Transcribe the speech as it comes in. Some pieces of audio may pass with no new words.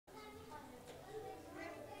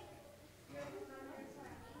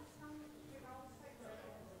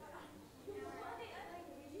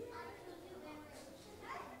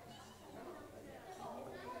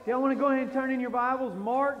Y'all want to go ahead and turn in your Bibles,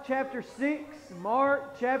 Mark chapter 6,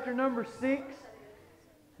 Mark chapter number 6,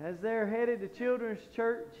 as they're headed to Children's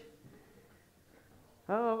Church.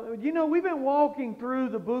 We've been walking through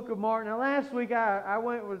the book of Mark. Now, last week I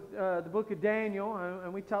went with the book of Daniel,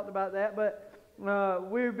 and we talked about that, but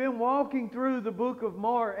we've been walking through the book of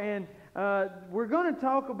Mark, and we're going to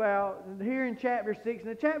talk about here in chapter 6.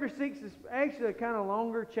 Now, chapter 6 is actually a kind of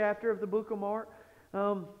longer chapter of the book of Mark,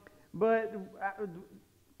 but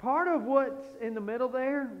part of what's in the middle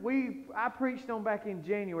there, I preached on back in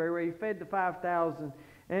January where he fed the 5,000.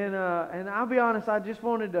 And I'll be honest, I just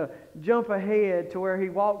wanted to jump ahead to where he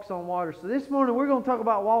walks on water. So this morning we're going to talk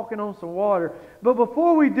about walking on some water. But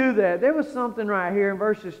before we do that, there was something right here in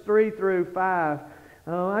verses 3 through 5.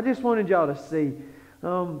 I just wanted y'all to see.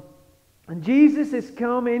 Jesus has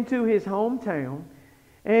come into his hometown.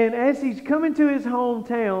 And as he's come into his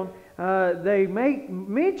hometown, they make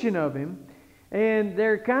mention of him. And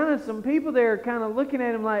there are some people there kind of looking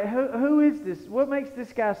at him like, who is this? What makes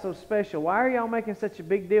this guy so special? Why are y'all making such a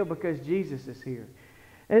big deal? Because Jesus is here.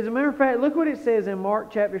 As a matter of fact, look what it says in Mark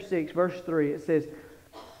chapter 6, verse 3. It says,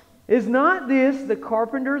 "Is not this the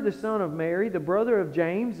carpenter, the son of Mary, the brother of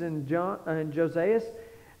James and John and Josias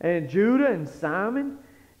and Judah and Simon?"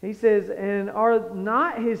 He says, "And are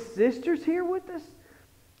not his sisters here with us?"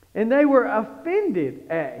 And they were offended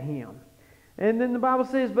at him. And then the Bible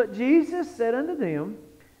says, "But Jesus said unto them,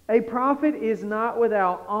 A prophet is not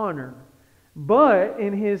without honor, but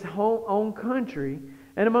in his own country,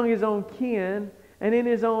 and among his own kin, and in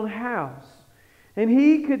his own house. And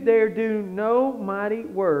he could there do no mighty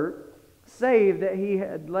work, save that he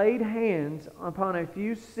had laid hands upon a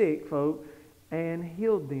few sick folk and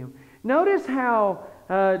healed them." Notice how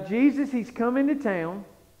Jesus, he's come into town,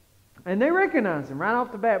 and they recognize him right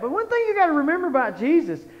off the bat. But one thing you got to remember about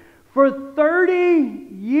Jesus, for 30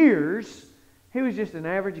 years, he was just an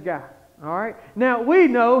average guy, all right? Now, we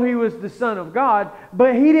know he was the Son of God,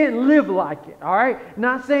 but he didn't live like it, all right?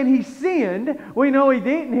 Not saying he sinned. We know he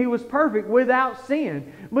didn't. He was perfect without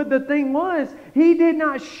sin. But the thing was, he did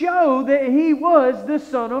not show that he was the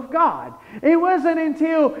Son of God. It wasn't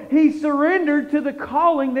until he surrendered to the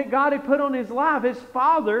calling that God had put on his life, his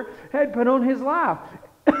Father had put on his life.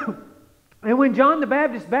 And when John the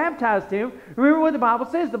Baptist baptized him, remember what the Bible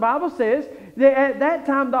says? The Bible says that at that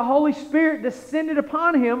time the Holy Spirit descended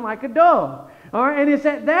upon him like a dove. All right, and it's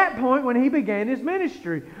at that point when he began his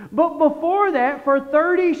ministry. But before that, for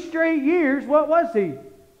 30 straight years, what was he?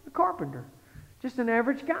 A carpenter. Just an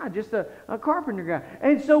average guy, just a carpenter guy.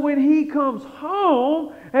 And so when he comes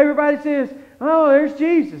home, everybody says, "Oh, there's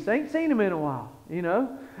Jesus. Ain't seen him in a while," you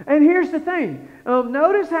know. And here's the thing.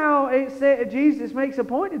 Notice how it said, Jesus makes a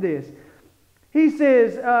point of this. He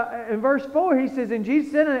says, in verse 4, he says, "And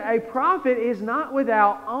Jesus said, A prophet is not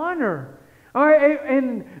without honor." All right,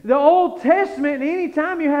 in the Old Testament, any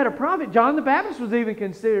time you had a prophet, John the Baptist was even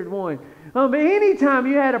considered one. Any time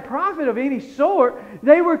you had a prophet of any sort,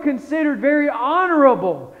 they were considered very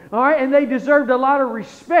honorable. All right, and they deserved a lot of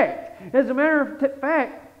respect. As a matter of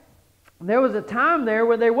fact, there was a time there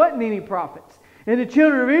where there wasn't any prophets. And the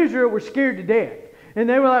children of Israel were scared to death. And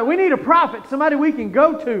they were like, "We need a prophet, somebody we can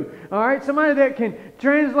go to, all right? Somebody that can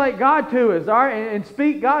translate God to us, all right, and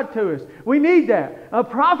speak God to us. We need that." A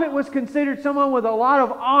prophet was considered someone with a lot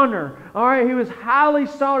of honor, all right? He was highly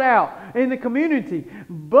sought out in the community.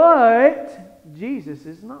 But Jesus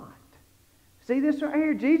is not. See this right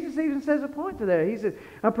here? Jesus even says a point to that. He says,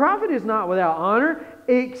 "A prophet is not without honor,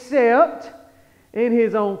 except in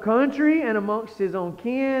his own country and amongst his own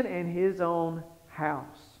kin and his own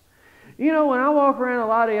house." You know, when I walk around, a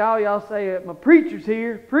lot of y'all say, "My preacher's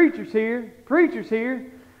here, preacher's here, preacher's here."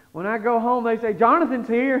 When I go home, they say, "Jonathan's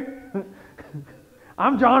here."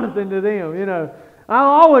 I'm Jonathan to them, you know.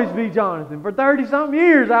 I'll always be Jonathan. For 30-something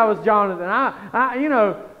years, I was Jonathan. I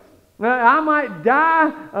might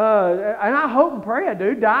die, and I hope and pray I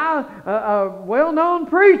do, die a well-known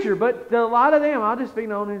preacher. But to a lot of them, I'll just be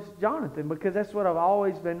known as Jonathan because that's what I've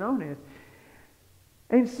always been known as.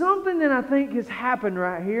 And something that I think has happened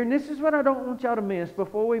right here, and this is what I don't want y'all to miss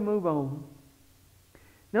before we move on.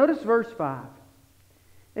 Notice verse 5.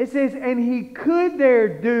 It says, "And he could there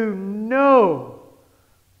do no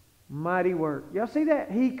mighty work." Y'all see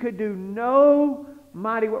that? He could do no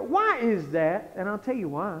mighty work. Why is that? And I'll tell you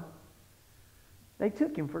why. They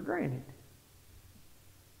took him for granted.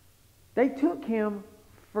 They took him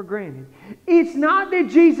for granted. It's not that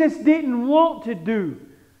Jesus didn't want to do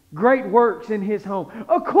great works in his home.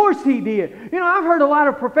 Of course he did. You know, I've heard a lot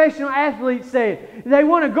of professional athletes say they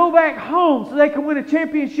want to go back home so they can win a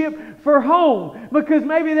championship for home because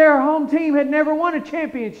maybe their home team had never won a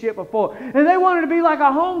championship before. And they wanted to be like a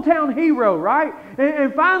hometown hero, right?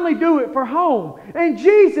 And finally do it for home. And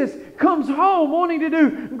Jesus comes home wanting to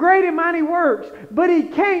do great and mighty works. But He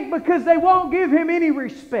can't because they won't give Him any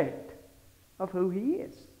respect of who He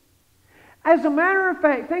is. As a matter of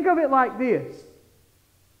fact, think of it like this.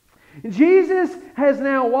 Jesus has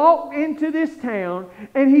now walked into this town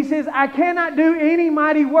and He says, I cannot do any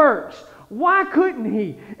mighty works. Why couldn't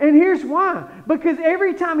He? And here's why. Because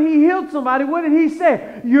every time He healed somebody, what did He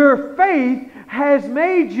say? Your faith has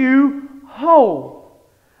made you whole.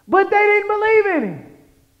 But they didn't believe in Him.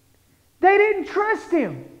 They didn't trust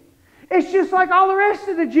Him. It's just like all the rest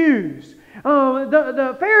of the Jews.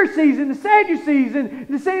 The Pharisees and the Sadducees and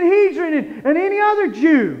the Sanhedrin and any other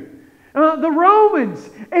Jew. The Romans,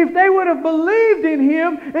 if they would have believed in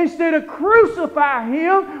Him instead of crucify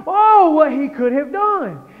Him, oh, what He could have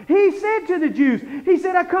done. He said to the Jews, He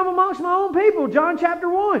said, I come amongst my own people. John chapter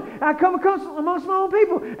 1. I come amongst my own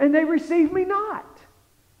people, and they received me not.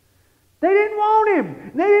 They didn't want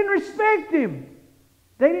Him. They didn't respect Him.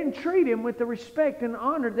 They didn't treat Him with the respect and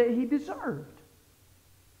honor that He deserved.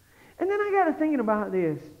 And then I got to thinking about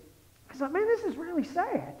this. I was like, man, this is really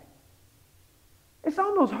sad. It's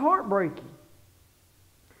almost heartbreaking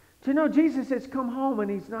to know Jesus has come home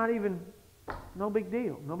and He's not even, no big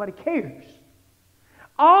deal. Nobody cares.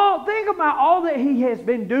 Think about all that He has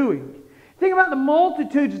been doing. Think about the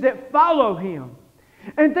multitudes that follow Him.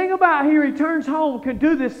 And think about He returns home, can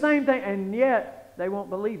do the same thing, and yet they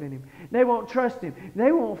won't believe in Him. They won't trust Him.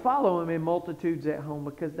 They won't follow Him in multitudes at home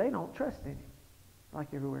because they don't trust in Him like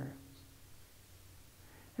everywhere else.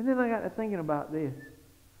 And then I got to thinking about this.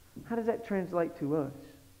 How does that translate to us?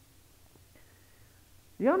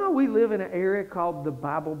 Y'all know we live in an area called the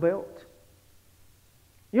Bible Belt?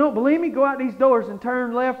 You don't believe me? Go out these doors and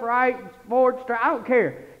turn left, right, forward, straight. I don't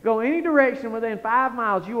care. Go any direction within 5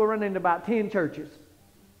 miles, you will run into about 10 churches.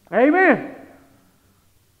 Amen.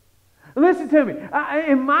 Listen to me.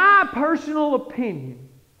 In my personal opinion,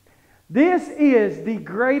 this is the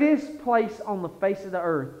greatest place on the face of the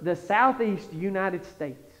earth, the Southeast United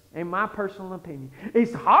States. In my personal opinion.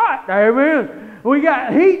 It's hot, amen. We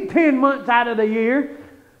got heat 10 months out of the year.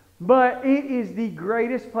 But it is the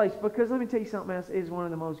greatest place because let me tell you something else. It is one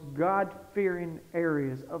of the most God-fearing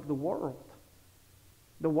areas of the world.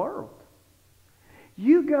 The world.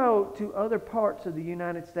 You go to other parts of the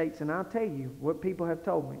United States and I'll tell you what people have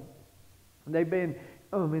told me. They've been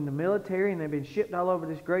in the military and they've been shipped all over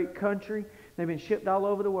this great country. They've been shipped all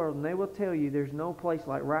over the world and they will tell you there's no place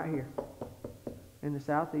like right here. In the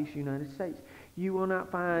Southeast United States. You will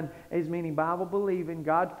not find as many Bible-believing,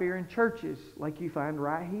 God-fearing churches like you find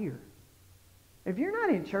right here. If you're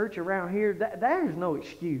not in church around here, there's no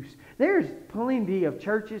excuse. There's plenty of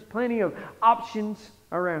churches, plenty of options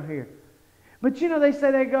around here. But you know, they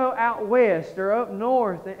say they go out west or up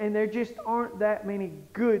north, and there just aren't that many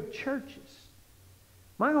good churches.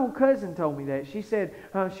 My own cousin told me that. She said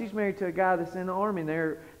she's married to a guy that's in the army.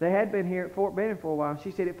 They had been here at Fort Benning for a while.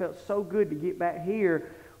 She said it felt so good to get back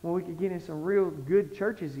here when we could get in some real good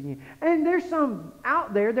churches again. And there's some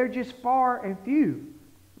out there. They're just far and few.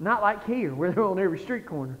 Not like here, where they're on every street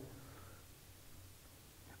corner.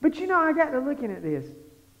 But you know, I got to looking at this.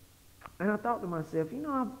 And I thought to myself, you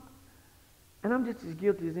know, I'm just as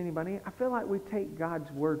guilty as anybody. I feel like we take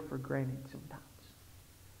God's word for granted sometimes.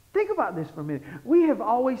 Think about this for a minute. We have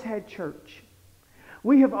always had church.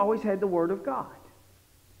 We have always had the Word of God.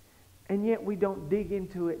 And yet we don't dig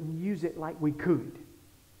into it and use it like we could.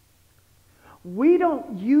 We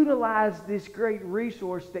don't utilize this great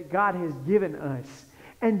resource that God has given us.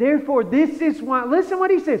 And therefore, this is why, listen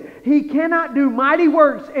what He says. He cannot do mighty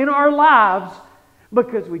works in our lives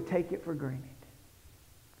because we take it for granted.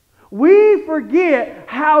 We forget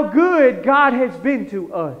how good God has been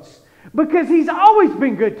to us. Because He's always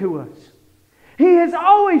been good to us. He has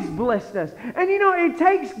always blessed us. And you know, it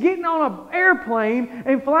takes getting on an airplane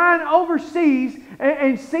and flying overseas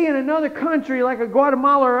and seeing another country like a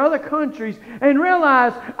Guatemala or other countries and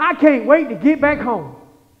realize, I can't wait to get back home.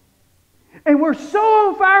 And we're so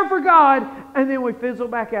on fire for God, and then we fizzle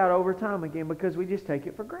back out over time again because we just take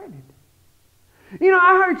it for granted. You know,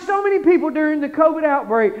 I heard so many people during the COVID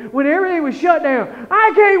outbreak, when everything was shut down,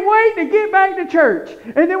 I can't wait to get back to church.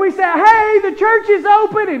 And then we say, hey, the church is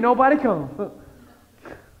open, and nobody comes.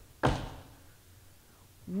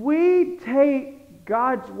 We take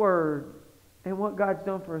God's Word and what God's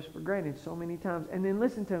done for us for granted so many times. And then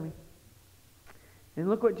listen to me. And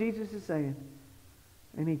look what Jesus is saying.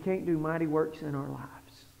 And He can't do mighty works in our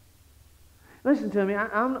lives. Listen to me.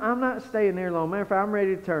 I'm not staying there long. Matter of fact, I'm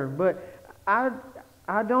ready to turn. But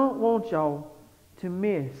I don't want y'all to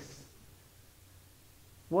miss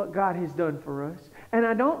what God has done for us. And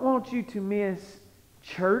I don't want you to miss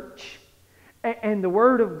church and the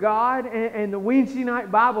Word of God and the Wednesday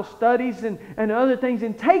night Bible studies and other things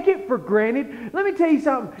and take it for granted. Let me tell you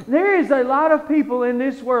something. There is a lot of people in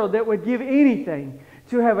this world that would give anything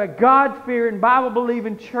to have a God-fearing,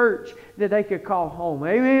 Bible-believing church that they could call home.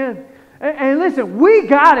 Amen? And listen, we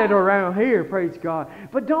got it around here, praise God.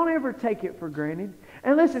 But don't ever take it for granted.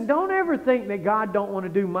 And listen, don't ever think that God don't want to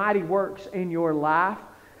do mighty works in your life.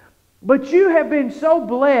 But you have been so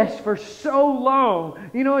blessed for so long.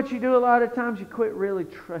 You know what you do a lot of times? You quit really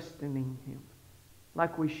trusting in Him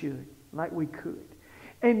like we should, like we could.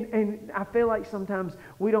 And I feel like sometimes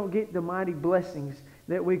we don't get the mighty blessings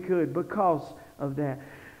that we could because of that.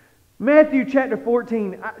 Matthew chapter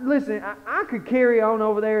 14. Listen, I could carry on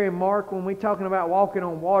over there in Mark when we're talking about walking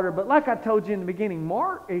on water. But like I told you in the beginning,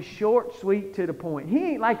 Mark is short, sweet, to the point.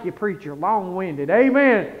 He ain't like your preacher, long-winded.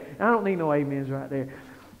 Amen. I don't need no amens right there.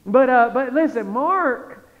 But listen,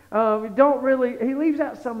 Mark he leaves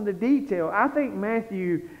out some of the detail. I think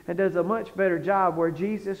Matthew does a much better job where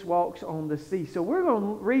Jesus walks on the sea. So we're going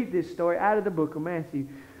to read this story out of the book of Matthew.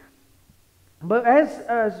 But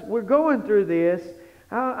as we're going through this,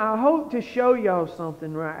 I hope to show y'all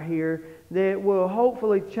something right here that will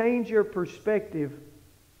hopefully change your perspective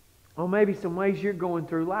on maybe some ways you're going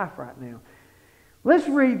through life right now. Let's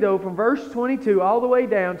read, though, from verse 22 all the way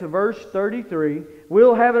down to verse 33.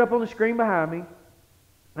 We'll have it up on the screen behind me.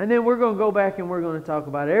 And then we're going to go back and we're going to talk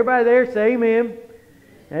about it. Everybody there, say amen.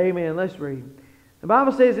 Amen. Let's read. The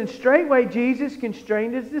Bible says, "And straightway Jesus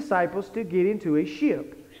constrained His disciples to get into a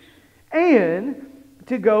ship, and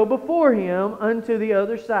to go before Him unto the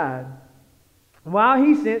other side, while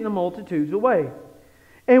He sent the multitudes away.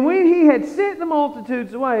 And when He had sent the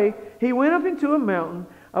multitudes away, He went up into a mountain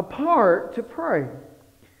apart to pray.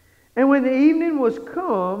 And when the evening was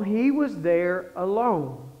come, He was there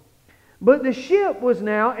alone. But the ship was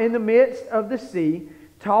now in the midst of the sea,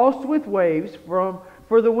 tossed with waves,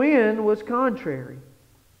 for the wind was contrary.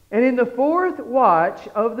 And in the fourth watch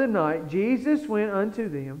of the night, Jesus went unto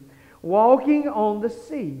them, walking on the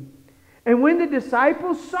sea. And when the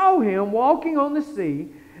disciples saw Him walking on the sea,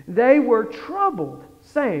 they were troubled,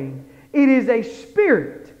 saying, It is a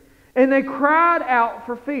spirit. And they cried out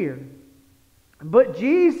for fear. But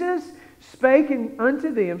Jesus spake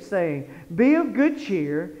unto them, saying, Be of good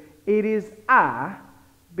cheer, it is I,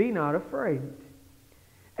 be not afraid.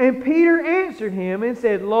 And Peter answered Him and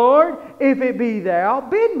said, Lord, if it be Thou,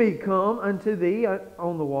 bid me come unto Thee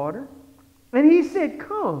on the water. And He said,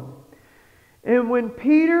 Come. And when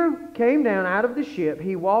Peter came down out of the ship,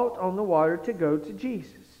 he walked on the water to go to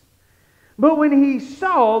Jesus. But when he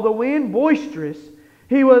saw the wind boisterous,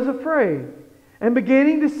 he was afraid. And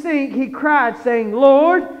beginning to sink, he cried, saying,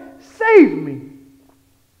 Lord, save me.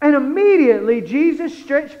 And immediately Jesus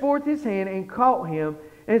stretched forth His hand and caught him,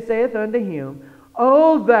 and saith unto him,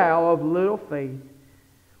 O thou of little faith,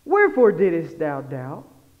 wherefore didst thou doubt?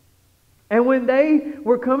 And when they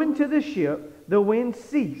were coming to the ship, the wind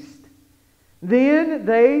ceased. Then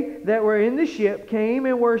they that were in the ship came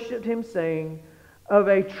and worshipped Him, saying, Of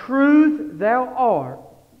a truth Thou art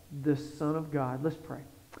the Son of God. Let's pray.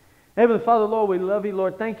 Heavenly Father, Lord, we love You.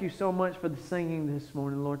 Lord, thank You so much for the singing this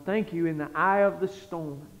morning. Lord, thank You in the eye of the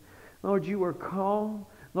storm. Lord, You were calm.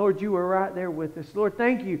 Lord, You were right there with us. Lord,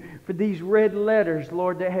 thank You for these red letters,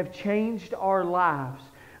 Lord, that have changed our lives.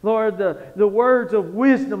 Lord, the words of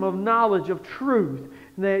wisdom, of knowledge, of truth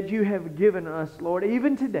that You have given us, Lord,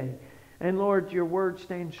 even today. And Lord, Your word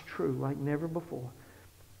stands true like never before.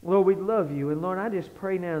 Lord, we love You. And Lord, I just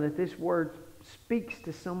pray now that this word speaks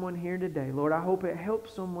to someone here today. Lord, I hope it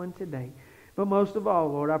helps someone today. But most of all,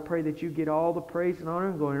 Lord, I pray that You get all the praise and honor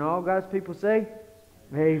and glory. And all God's people say,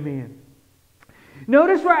 Amen.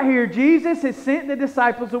 Notice right here, Jesus has sent the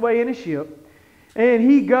disciples away in a ship. And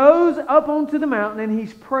He goes up onto the mountain and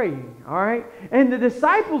He's praying. All right? And the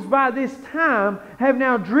disciples by this time have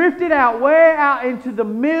now drifted out, way out into the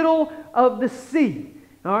middle of the sea.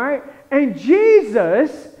 All right? And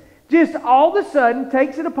Jesus just all of a sudden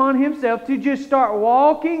takes it upon Himself to just start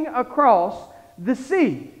walking across the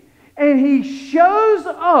sea. And He shows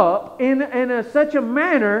up in such a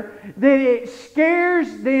manner that it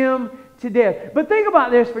scares them to death. But think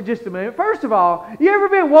about this for just a minute. First of all, you ever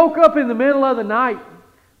been woke up in the middle of the night?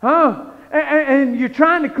 Huh? And you're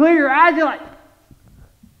trying to clear your eyes, you're like...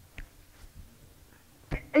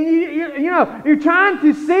 And you're trying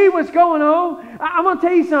to see what's going on. I'm going to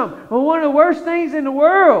tell you something. Well, one of the worst things in the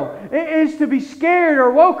world is to be scared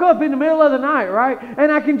or woke up in the middle of the night, right? And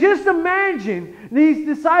I can just imagine these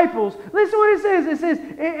disciples. Listen to what it says. It says,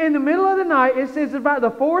 in the middle of the night, it says about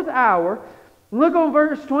the fourth hour. Look on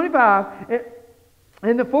verse 25.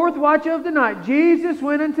 In the fourth watch of the night, Jesus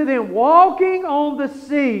went unto them walking on the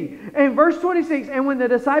sea. And verse 26, and when the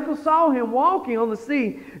disciples saw him walking on the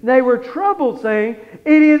sea, they were troubled, saying,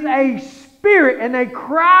 it is a spirit, and they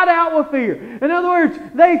cried out with fear. In other words,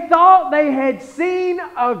 they thought they had seen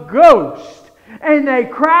a ghost, and they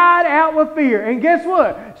cried out with fear. And guess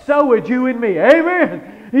what? So would you and me.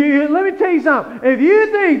 Amen. Let me tell you something. If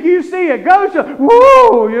you think you see a ghost,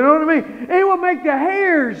 whoa, you know what I mean? It will make the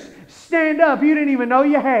hairs stand up you didn't even know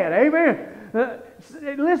you had. Amen.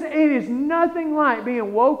 Listen, it is nothing like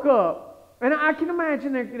being woke up. And I can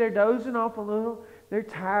imagine they're dozing off a little. They're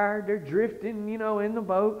tired. They're drifting, in the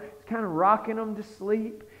boat. It's kind of rocking them to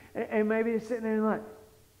sleep. And maybe they're sitting there and like,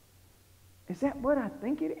 is that what I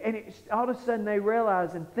think it is? And all of a sudden they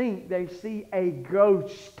realize and think they see a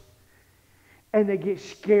ghost. And they get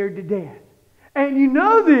scared to death. And you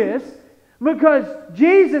know this because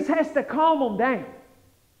Jesus has to calm them down.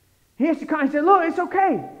 He has to calm. He said, look, it's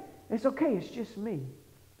okay. It's okay. It's just me.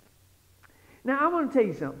 Now, I want to tell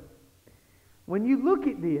you something. When you look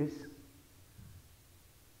at this,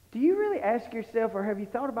 do you really ask yourself, or have you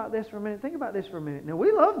thought about this for a minute? Think about this for a minute. Now,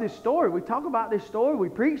 we love this story. We talk about this story. We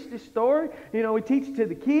preach this story. We teach it to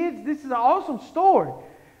the kids. This is an awesome story.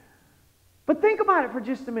 But think about it for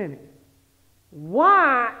just a minute.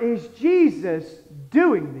 Why is Jesus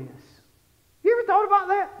doing this? You ever thought about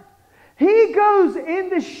that? He goes in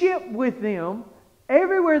the ship with them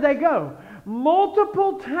everywhere they go.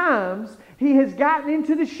 Multiple times He has gotten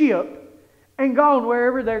into the ship and gone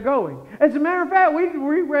wherever they're going. As a matter of fact, we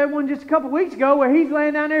read one just a couple weeks ago where He's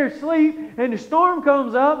laying down there asleep and the storm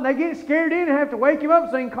comes up and they get scared in and have to wake Him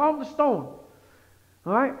up so He can calm the storm.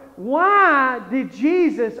 All right? Why did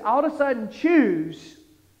Jesus all of a sudden choose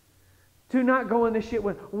to not go in the ship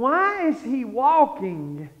with? Why is He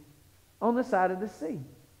walking on the side of the sea?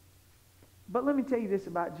 But let me tell you this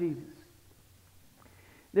about Jesus.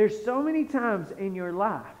 There's so many times in your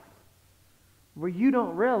life where you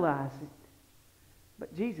don't realize it,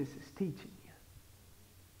 but Jesus is teaching you.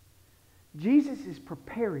 Jesus is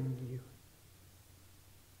preparing you.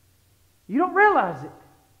 You don't realize it,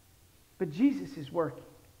 but Jesus is working.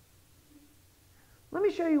 Let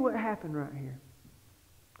me show you what happened right here.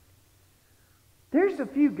 There's a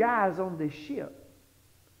few guys on this ship.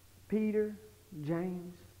 Peter,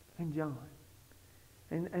 James, and John.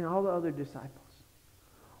 And all the other disciples.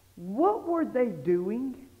 What were they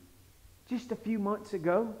doing just a few months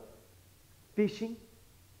ago? Fishing.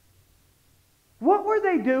 What were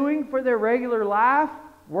they doing for their regular life?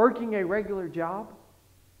 Working a regular job.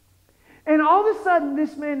 And all of a sudden,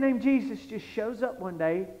 this man named Jesus just shows up one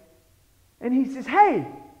day and he says, hey,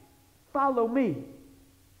 follow me.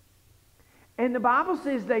 And the Bible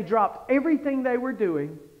says they dropped everything they were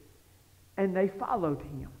doing and they followed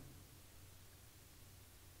Him.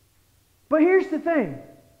 But here's the thing.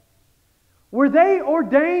 Were they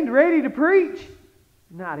ordained ready to preach?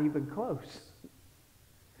 Not even close.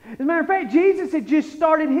 As a matter of fact, Jesus had just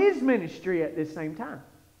started His ministry at this same time.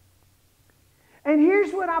 And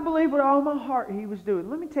here's what I believe with all my heart He was doing.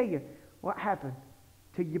 Let me tell you what happened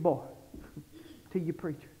to your boy, to your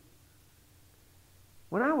preacher.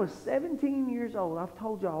 When I was 17 years old, I've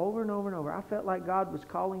told y'all over and over and over, I felt like God was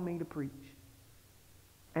calling me to preach.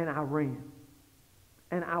 And I ran.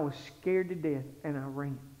 And I was scared to death, and I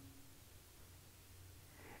ran.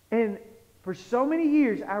 And for so many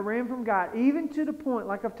years, I ran from God, even to the point,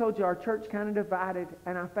 like I've told you, our church kind of divided,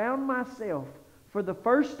 and I found myself, for the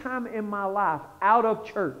first time in my life, out of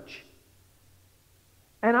church.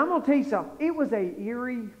 And I'm going to tell you something. It was an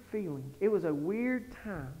eerie feeling. It was a weird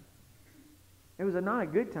time. It was not a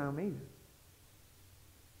good time either.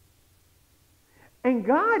 And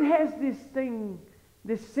God has this thing,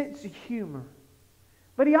 this sense of humor.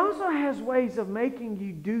 But He also has ways of making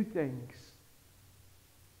you do things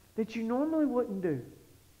that you normally wouldn't do.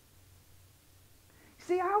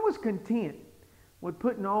 See, I was content with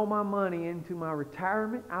putting all my money into my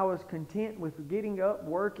retirement. I was content with getting up,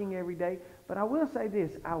 working every day. But I will say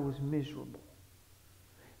this, I was miserable.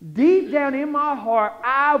 Deep down in my heart,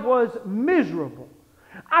 I was miserable.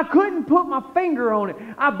 I couldn't put my finger on it.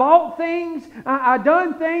 I bought things, I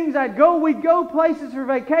done things, we'd go places for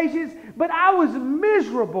vacations, but I was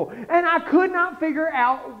miserable and I could not figure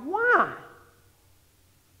out why.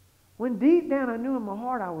 When deep down I knew in my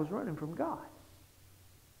heart I was running from God.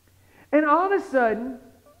 And all of a sudden,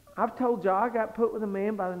 I've told y'all I got put with a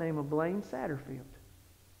man by the name of Blaine Satterfield.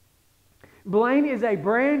 Blaine is a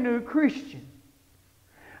brand new Christian.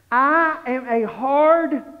 I am a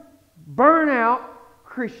hard, burnout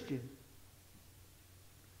Christian.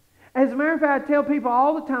 As a matter of fact, I tell people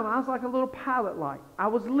all the time, I was like a little pilot light. I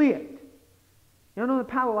was lit. You know the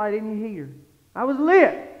pilot light in your heater? I was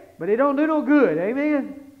lit, but it don't do no good.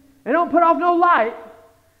 Amen? It don't put off no light.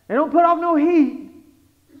 It don't put off no heat.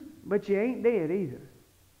 But you ain't dead either.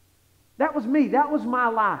 That was me. That was my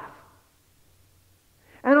life.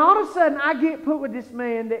 And all of a sudden, I get put with this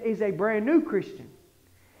man that is a brand new Christian.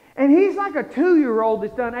 And he's like a 2-year-old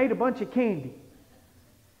that's done ate a bunch of candy.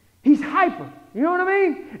 He's hyper. You know what I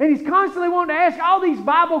mean? And he's constantly wanting to ask all these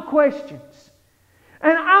Bible questions.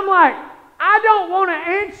 And I'm like, I don't want to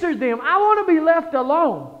answer them. I want to be left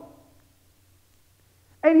alone.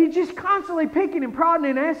 And he's just constantly picking and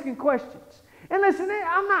prodding and asking questions. And listen,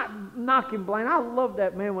 I'm not knocking Blaine. I love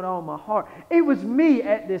that man with all my heart. It was me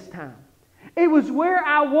at this time. It was where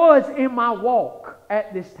I was in my walk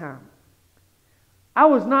at this time. I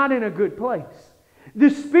was not in a good place. The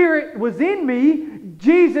Spirit was in me.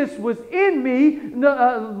 Jesus was in me.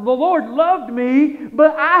 The Lord loved me.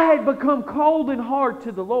 But I had become cold and hard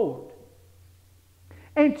to the Lord.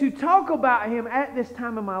 And to talk about Him at this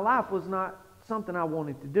time in my life was not something I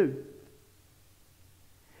wanted to do.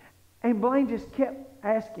 And Blaine just kept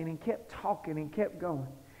asking and kept talking and kept going.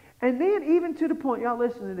 And then even to the point, y'all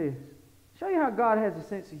listen to this. Show you how God has a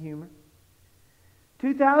sense of humor.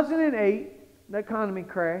 2008, the economy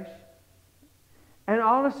crashed. And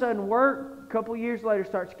all of a sudden, work, a couple of years later,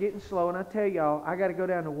 starts getting slow. And I tell y'all, I got to go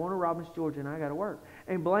down to Warner Robins, Georgia, and I got to work.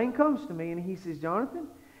 And Blaine comes to me and he says, Jonathan,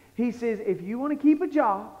 he says, if you want to keep a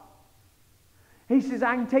job, he says,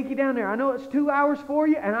 I can take you down there. I know it's 2 hours for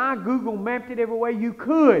you, and I Google mapped it every way you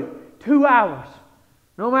could. 2 hours.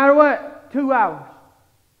 No matter what, 2 hours.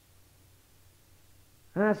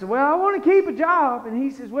 And I said, well, I want to keep a job. And he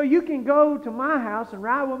says, well, you can go to my house and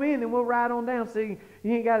ride with me, and then we'll ride on down. So you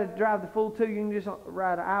ain't got to drive the full 2. You can just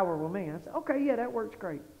ride an hour with me. I said, okay, yeah, that works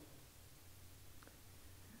great.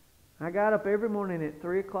 I got up every morning at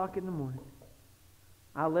 3 o'clock in the morning.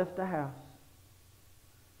 I left the house.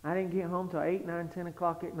 I didn't get home till 8, 9, 10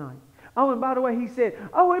 o'clock at night. Oh, and by the way, he said,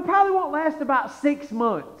 oh, it probably won't last about 6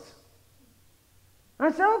 months.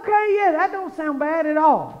 I said, okay, yeah, that don't sound bad at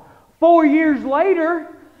all. 4 years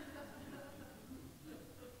later,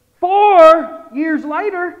 4 years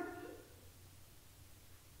later,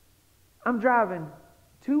 I'm driving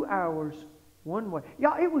 2 hours one way.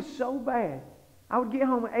 Y'all, it was so bad. I would get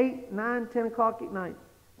home at 8, 9, 10 o'clock at night.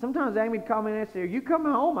 Sometimes Amy would call me and say, are you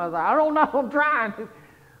coming home? I was like, I don't know, I'm trying.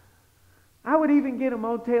 I would even get a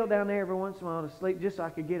motel down there every once in a while to sleep just so I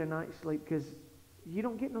could get a night's sleep, because you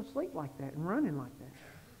don't get no sleep like that and running like that.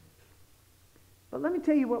 But let me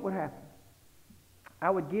tell you what would happen. I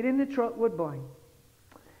would get in the truck with Blaine,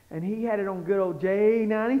 and he had it on good old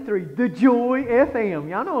J93, the Joy FM.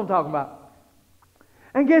 Y'all know what I'm talking about.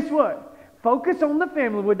 And guess what? Focus on the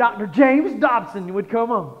Family with Dr. James Dobson would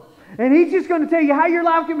come on. And he's just going to tell you how your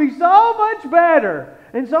life can be so much better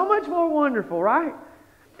and so much more wonderful, right?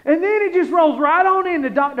 And then it just rolls right on into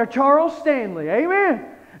Dr. Charles Stanley. Amen.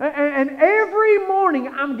 And every morning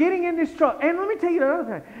I'm getting in this truck. And let me tell you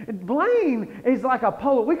another thing. Blaine is like a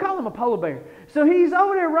polar. We call him a polar bear. So he's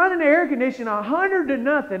over there running the air conditioner 100 to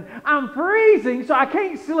nothing. I'm freezing, so I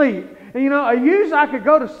can't sleep. And usually I could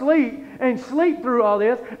go to sleep and sleep through all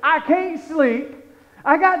this. I can't sleep.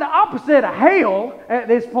 I got the opposite of hell at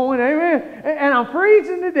this point, amen? And I'm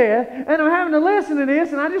freezing to death, and I'm having to listen to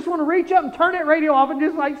this, and I just want to reach up and turn that radio off and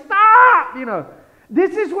just like, stop!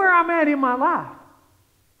 This is where I'm at in my life.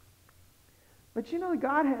 But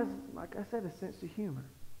God has, like I said, a sense of humor.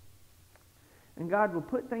 And God will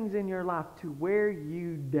put things in your life to wear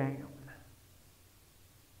you down.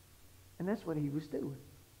 And that's what He was doing.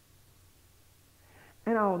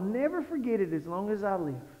 And I'll never forget it as long as I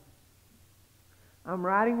live. I'm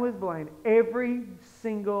riding with Blaine every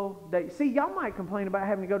single day. See, y'all might complain about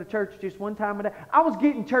having to go to church just one time a day. I was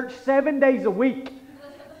getting church 7 days a week.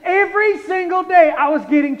 Every single day I was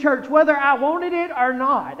getting church, whether I wanted it or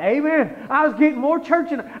not. Amen. I was getting more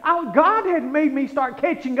church. God had made me start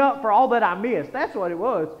catching up for all that I missed. That's what it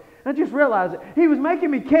was. I just realized it. He was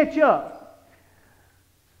making me catch up.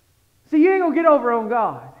 See, you ain't going to get over on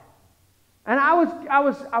God. And I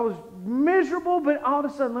was miserable, but all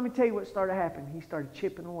of a sudden, let me tell you what started happening. He started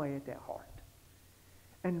chipping away at that heart.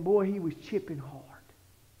 And boy, he was chipping hard.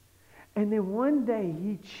 And then one day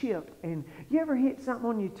he chipped, and you ever hit something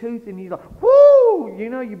on your tooth and you go, whoo!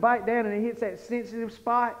 You bite down and it hits that sensitive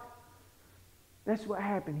spot? That's what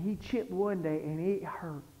happened. He chipped one day and it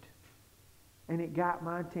hurt. And it got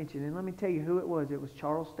my attention. And let me tell you who it was. It was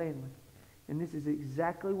Charles Stanley. And this is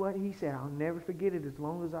exactly what he said. I'll never forget it as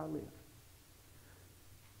long as I live.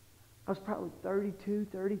 I was probably 32,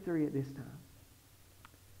 33 at this time.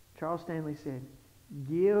 Charles Stanley said,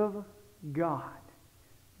 give God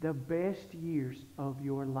the best years of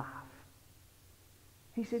your life.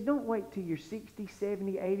 He said, don't wait till you're 60,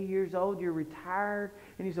 70, 80 years old, you're retired.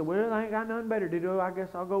 And he said, well, I ain't got nothing better to do. I guess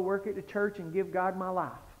I'll go work at the church and give God my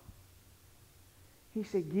life. He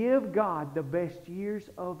said, give God the best years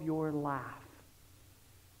of your life.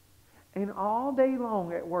 And all day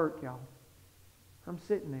long at work, y'all, I'm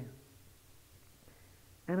sitting there.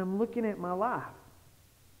 And I'm looking at my life.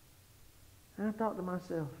 And I thought to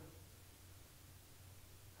myself,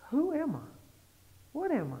 who am I?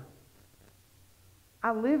 What am I?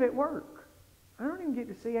 I live at work. I don't even get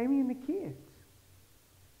to see Amy and the kids.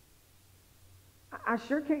 I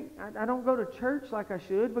sure can't, I don't go to church like I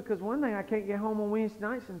should, because one thing, I can't get home on Wednesday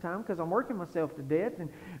nights in time because I'm working myself to death. And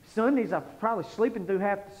Sundays I'm probably sleeping through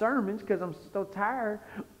half the sermons because I'm so tired.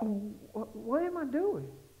 What am I doing?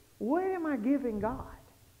 What am I giving God?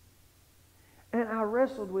 And I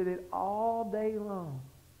wrestled with it all day long.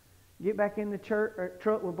 Get back in the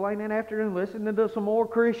truck with Blaine that afternoon, listening to some more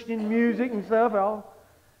Christian music and stuff.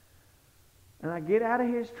 And I get out of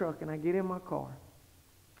his truck and I get in my car.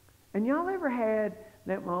 And y'all ever had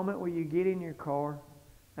that moment where you get in your car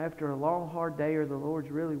after a long, hard day, or the Lord's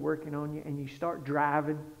really working on you, and you start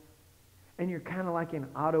driving and you're kind of like in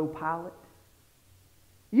autopilot?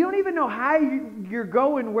 You don't even know how you're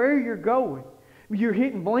going, where you're going. You're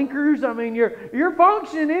hitting blinkers. I mean, you're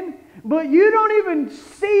functioning, but you don't even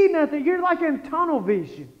see nothing. You're like in tunnel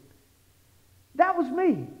vision. That was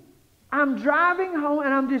me. I'm driving home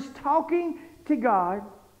and I'm just talking to God.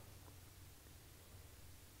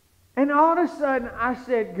 And all of a sudden I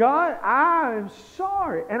said, God, I am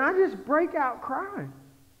sorry. And I just break out crying.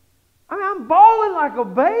 I mean, I'm bawling like a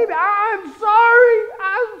baby. I'm sorry.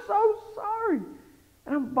 I'm so sorry.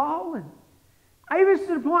 And I'm bawling. I even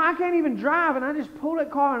to the point I can't even drive, and I just pull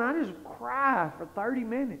that car and I just cry for 30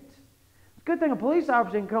 minutes. It's a good thing a police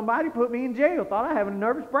officer didn't come by. He put me in jail. Thought I was having a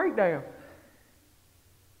nervous breakdown.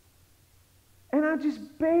 And I just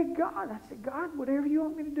begged God. I said, God, whatever you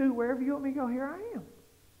want me to do, wherever you want me to go, here I am.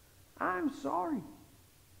 I'm sorry.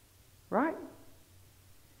 Right?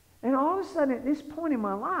 And all of a sudden, at this point in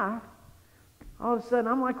my life, all of a sudden,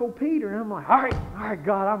 I'm like old Peter, and I'm like, all right,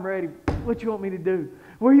 God, I'm ready. What you want me to do?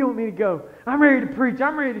 Where you want me to go? I'm ready to preach.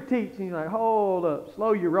 I'm ready to teach. And he's like, hold up.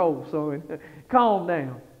 Slow your roll, son. Calm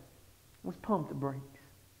down. Let's pump the brakes.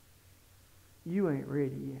 You ain't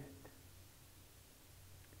ready yet.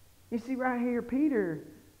 You see right here, Peter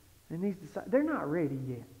and these disciples, they're not ready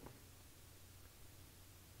yet.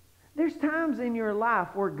 There's times in your life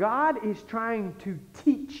where God is trying to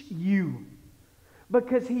teach you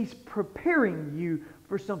because He's preparing you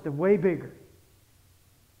for something way bigger.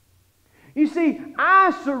 You see,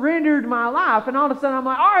 I surrendered my life, and all of a sudden I'm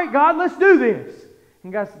like, all right, God, let's do this.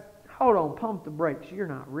 And God said, hold on, pump the brakes. You're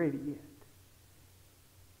not ready yet.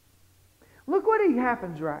 Look what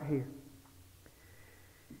happens right here.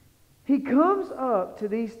 He comes up to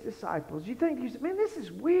these disciples. You think, man, this is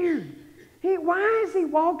weird. Why is he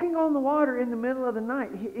walking on the water in the middle of the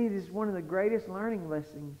night? It is one of the greatest learning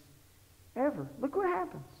lessons ever. Look what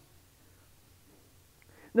happens.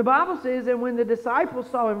 The Bible says, and when the disciples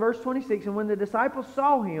saw him, verse 26, and when the disciples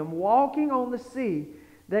saw him walking on the sea,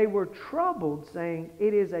 they were troubled, saying,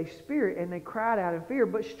 it is a spirit, and they cried out in fear.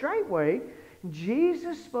 But straightway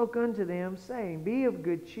Jesus spoke unto them, saying, be of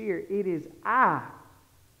good cheer, it is I.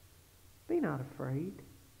 Be not afraid.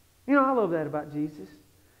 You know, I love that about Jesus.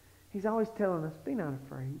 He's always telling us, be not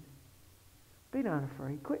afraid. Be not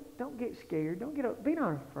afraid. Quit. Don't get scared. Don't get up. Be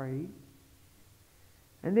not afraid.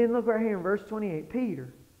 And then look right here in verse 28.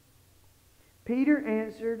 Peter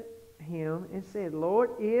answered him and said,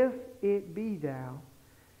 Lord, if it be thou,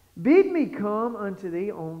 bid me come unto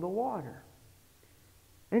thee on the water.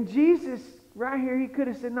 And Jesus, right here, he could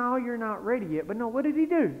have said, no, you're not ready yet. But no, what did he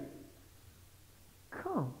do?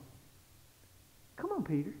 Come. Come on,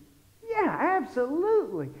 Peter. Yeah,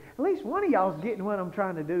 absolutely. At least one of y'all is getting what I'm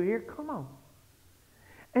trying to do here. Come on.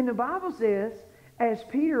 And the Bible says, as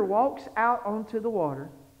Peter walks out onto the water,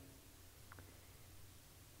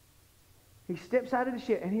 he steps out of the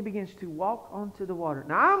ship and he begins to walk onto the water.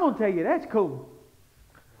 Now, I'm going to tell you, that's cool.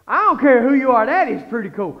 I don't care who you are. That is pretty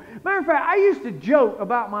cool. Matter of fact, I used to joke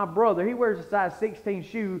about my brother. He wears a size 16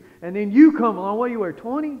 shoe, and then you come along. What do you wear,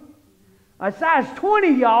 20? A size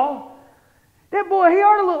 20, y'all. That boy, he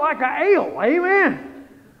ought to look like an eel. Amen.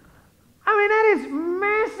 I mean, that is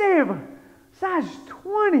massive. Size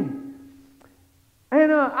 20.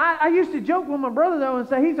 And I used to joke with my brother, though, and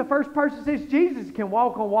say he's the first person since Jesus can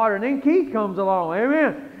walk on water. And then Keith comes along.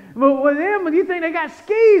 Amen. But with them, you think they got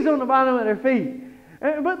skis on the bottom of their feet.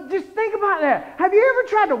 But just think about that. Have you ever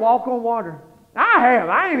tried to walk on water? I have.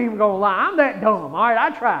 I ain't even going to lie. I'm that dumb. All right,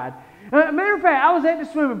 I tried. Matter of fact, I was at the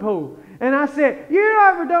swimming pool, and I said, you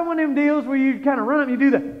ever done one of them deals where you kind of run up and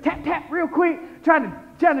you do the tap, tap real quick, trying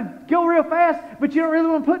to go real fast, but you don't really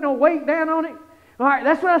want to put no weight down on it? All right,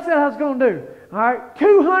 that's what I said I was going to do. All right,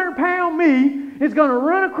 200-pound me is going to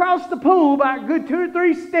run across the pool by a good 2 or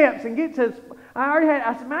 3 steps and get to,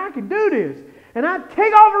 I said, man, I can do this. And I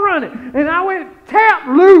take off and run it. And I went tap,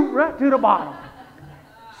 loop, right to the bottom.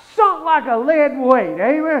 Sunk like a lead weight.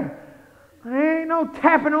 Amen. There ain't no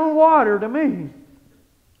tapping on water to me.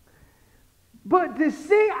 But to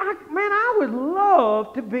see, I would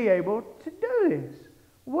love to be able to do this.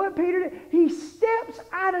 What Peter did, he steps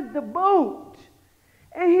out of the boat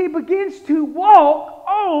and he begins to walk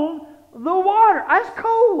on the water. That's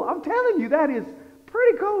cool. I'm telling you, that is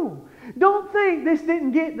pretty cool. Don't think this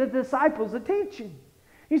didn't get the disciples' attention.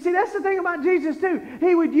 You see, that's the thing about Jesus too.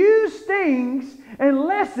 He would use things and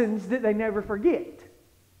lessons that they never forget.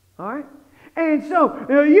 All right? And so,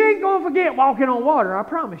 you ain't going to forget walking on water, I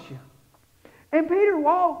promise you. And Peter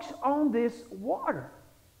walks on this water.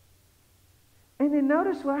 And then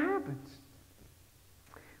notice what happens.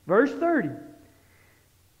 Verse 30.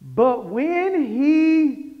 But when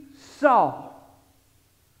he saw.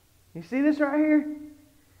 You see this right here?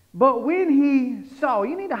 But when he saw.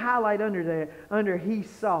 You need to highlight under that. Under he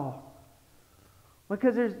saw.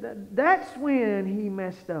 Because that's when he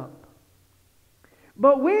messed up.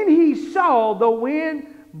 But when he saw the wind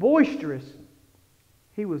boisterous,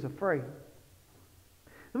 he was afraid.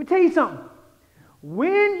 Let me tell you something.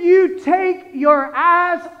 When you take your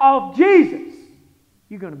eyes off Jesus,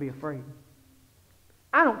 you're going to be afraid.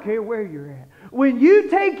 I don't care where you're at. When you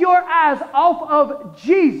take your eyes off of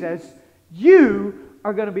Jesus, you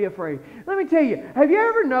are going to be afraid. Let me tell you, have you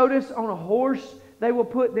ever noticed on a horse, they will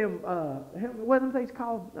put them, what are them things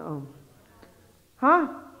called?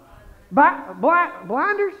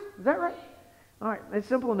 Blinders? Is that right? All right, that's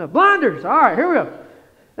simple enough. Blinders. All right, here we go.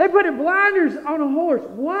 They put blinders on a horse.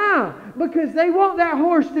 Why? Because they want that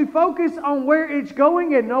horse to focus on where it's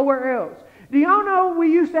going and nowhere else. Do y'all know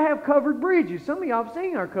we used to have covered bridges? Some of y'all have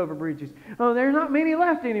seen our covered bridges. There's not many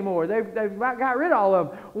left anymore. They've about got rid of all of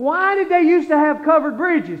them. Why did they used to have covered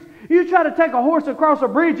bridges? You try to take a horse across a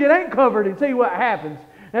bridge that ain't covered and see what happens.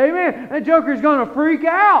 Amen. That joker's going to freak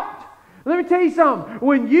out. Let me tell you something.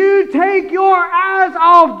 When you take your eyes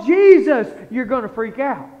off Jesus, you're going to freak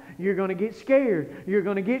out. You're going to get scared. You're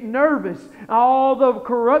going to get nervous. All the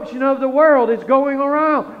corruption of the world is going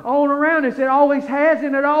around, on around us. It always has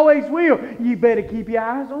and it always will. You better keep your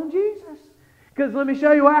eyes on Jesus. Because let me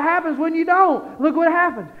show you what happens when you don't. Look what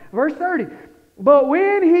happens. Verse 30. But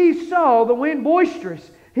when he saw the wind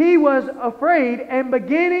boisterous, he was afraid and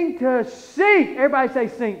beginning to sink. Everybody say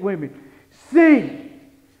sink with me. Sink.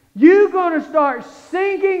 You're going to start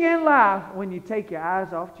sinking in life when you take your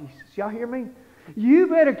eyes off Jesus. Y'all hear me? You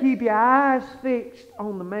better keep your eyes fixed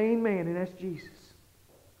on the main man, and that's Jesus.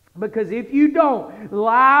 Because if you don't,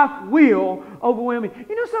 life will overwhelm you.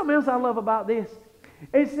 You know something else I love about this?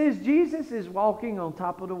 It says Jesus is walking on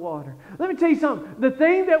top of the water. Let me tell you something. The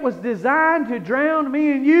thing that was designed to drown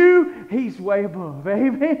me and you, He's way above.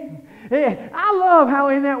 Amen. I love how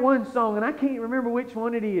in that one song, and I can't remember which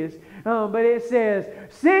one it is, but it says,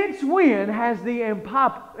 since when has the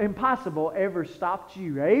impossible ever stopped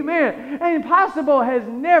you? Amen. And impossible has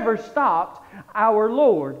never stopped our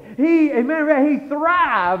Lord. He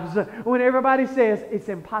thrives when everybody says it's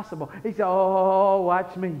impossible. He says, oh,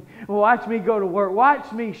 watch me. Watch me go to work.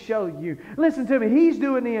 Watch me show you. Listen to me. He's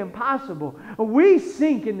doing the impossible. We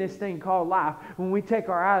sink in this thing called life when we take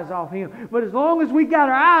our eyes off Him. But as long as we got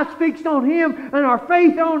our eyes fixed on Him and our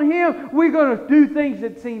faith on Him, we're going to do things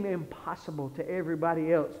that seem impossible to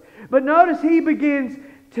everybody else. But notice he begins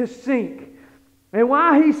to sink. And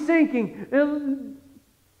while he's sinking,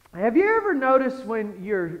 have you ever noticed when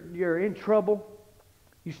you're in trouble,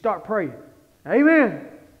 you start praying? Amen.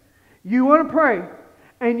 You want to pray,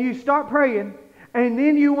 and you start praying, and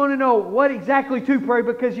then you want to know what exactly to pray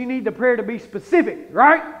because you need the prayer to be specific,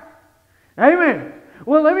 right? Amen.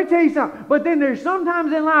 Well, let me tell you something. But then there's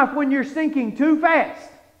sometimes in life when you're sinking too fast,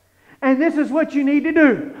 and this is what you need to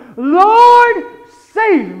do. Lord,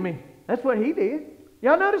 save me. That's what he did.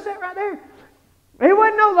 Y'all notice that right there? It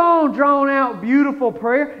wasn't no long, drawn-out, beautiful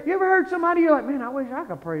prayer. You ever heard somebody, you're like, man, I wish I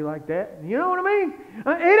could pray like that. You know what I mean?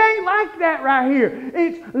 It ain't like that right here.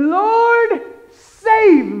 It's, Lord,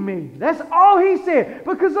 save me. That's all he said.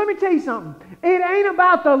 Because let me tell you something. It ain't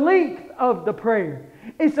about the length of the prayer.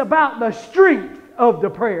 It's about the strength of the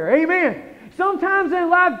prayer. Amen. Sometimes in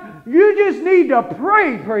life, you just need to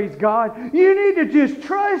pray, praise God. You need to just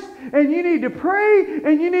trust, and you need to pray,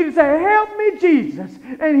 and you need to say, help me, Jesus.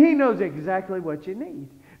 And He knows exactly what you need.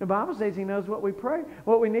 The Bible says He knows what we pray,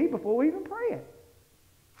 what we need before we even pray it.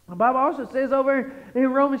 The Bible also says over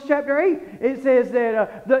in Romans chapter 8, it says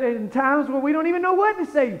that in times where we don't even know what to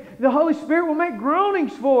say, the Holy Spirit will make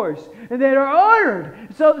groanings for us and that are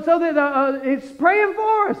uttered so that it's praying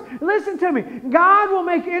for us. Listen to me. God will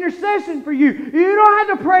make intercession for you. You don't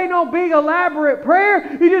have to pray no big elaborate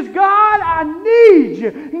prayer. You just, God, I need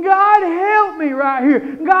you. God, help me right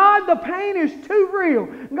here. God, the pain is too real.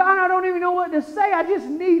 God, I don't even know what to say. I just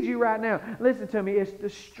need you right now. Listen to me. It's the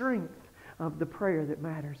strength of the prayer that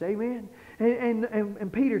matters. Amen?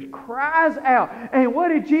 And Peter cries out. And what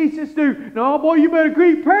did Jesus do? No, boy, you better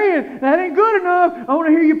keep praying. That ain't good enough. I want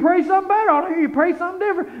to hear you pray something better. I want to hear you pray something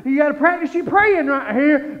different. You got to practice your praying right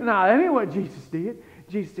here. No, that ain't what Jesus did.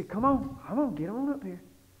 Jesus said, come on, get on up here.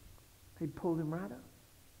 He pulled him right up.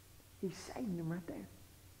 He saved him right there.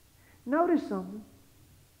 Notice something.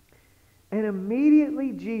 And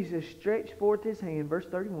immediately Jesus stretched forth His hand, verse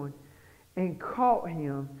 31, and caught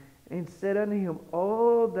him and said unto him,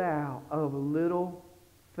 O thou of little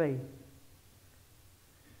faith.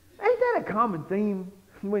 Ain't that a common theme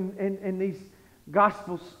when in these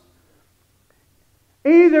Gospels?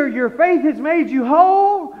 Either your faith has made you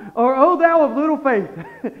whole, or O thou of little faith.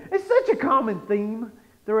 It's such a common theme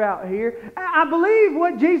throughout here. I believe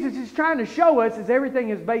what Jesus is trying to show us is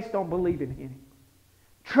everything is based on believing in Him,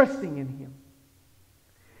 trusting in Him.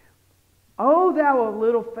 O thou of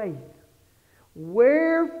little faith.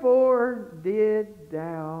 Wherefore did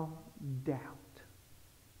thou doubt?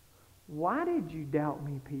 Why did you doubt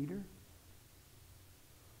me, Peter?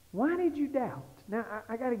 Why did you doubt? Now,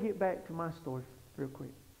 I got to get back to my story real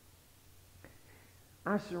quick.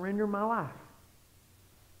 I surrendered my life.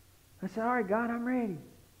 I said, all right, God, I'm ready.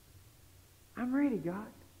 I'm ready, God.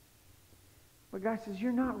 But God says,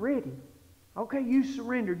 you're not ready. Okay, you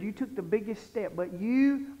surrendered. You took the biggest step, but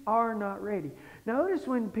you are not ready. Notice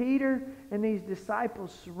when Peter and these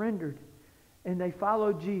disciples surrendered and they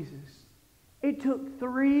followed Jesus, it took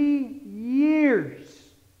 3 years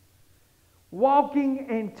walking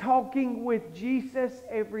and talking with Jesus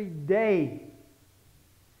every day.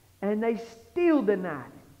 And they still denied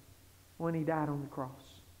Him when He died on the cross.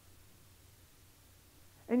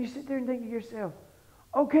 And you sit there and think to yourself,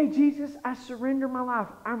 okay, Jesus, I surrender my life.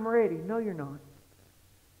 I'm ready. No, you're not.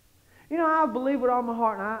 You know, I believe with all my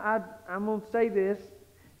heart, and I'm going to say this.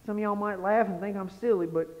 Some of y'all might laugh and think I'm silly,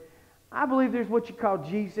 but I believe there's what you call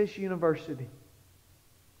Jesus University.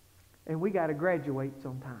 And we got to graduate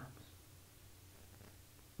sometimes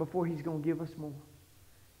before He's going to give us more.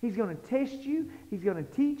 He's going to test you. He's going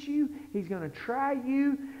to teach you. He's going to try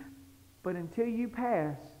you. But until you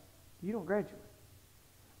pass, you don't graduate.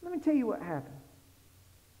 Let me tell you what happened.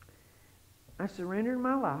 I surrendered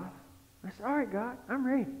my life. I said, all right, God, I'm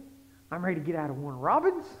ready. I'm ready to get out of Warner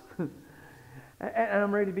Robins. And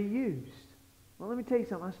I'm ready to be used. Well, let me tell you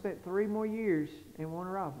something. I spent 3 more years in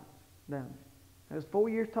Warner Robins down there. That was 4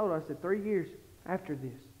 years total. I said 3 years after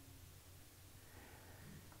this.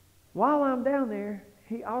 While I'm down there,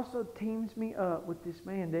 He also teams me up with this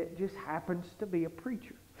man that just happens to be a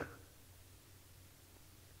preacher.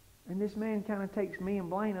 And this man kind of takes me and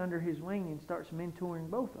Blaine under his wing and starts mentoring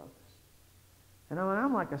both of us. And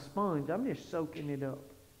I'm like a sponge. I'm just soaking it up.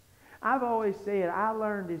 I've always said I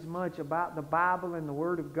learned as much about the Bible and the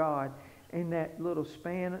Word of God in that little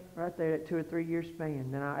span right there, that 2 or 3 year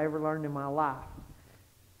span, than I ever learned in my life.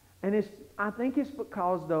 And I think it's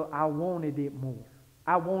because, though, I wanted it more.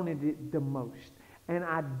 I wanted it the most. And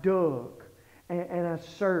I dug and I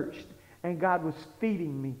searched, and God was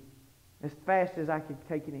feeding me as fast as I could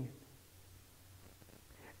take it in.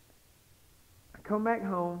 I come back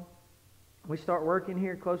home. We start working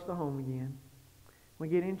here close to home again. We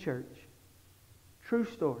get in church. True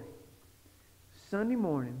story. Sunday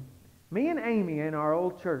morning, me and Amy in our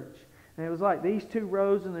old church, and it was like these 2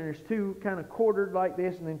 rows, and then there's 2 kind of quartered like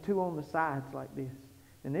this, and then 2 on the sides like this.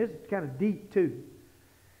 And this is kind of deep too.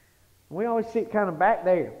 We always sit kind of back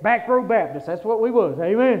there. Back row Baptist. That's what we was.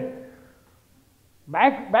 Amen.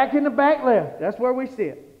 Back in the back left. That's where we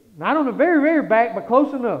sit. Not on the very, very back, but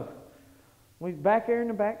close enough. We back there in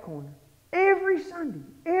the back corner. Every Sunday,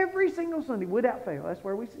 every single Sunday, without fail, that's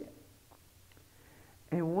where we sit.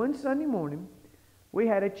 And one Sunday morning, we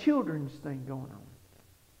had a children's thing going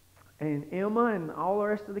on. And Emma and all the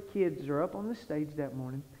rest of the kids are up on the stage that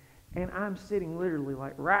morning. And I'm sitting literally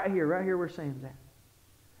like right here where Sam's at.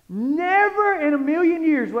 Never in a million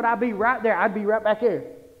years would I be right there. I'd be right back there.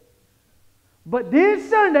 But this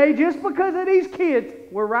Sunday, just because of these kids,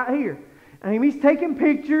 we're right here. Amy's taking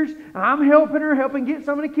pictures. I'm helping her, helping get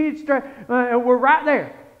some of the kids straight. We're right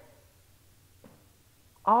there.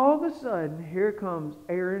 All of a sudden, here comes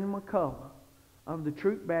Aaron McCullough of the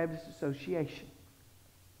Truth Baptist Association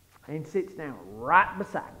and sits down right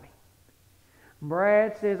beside me.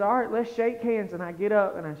 Brad says, all right, let's shake hands. And I get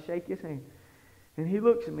up and I shake his hand. And he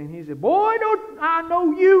looks at me and he said, boy, don't I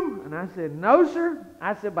know you? And I said, no, sir.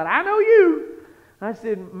 I said, but I know you. I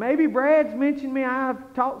said, maybe Brad's mentioned me.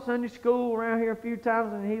 I've taught Sunday school around here a few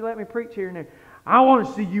times and he let me preach here and there. I want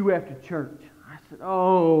to see you after church. I said,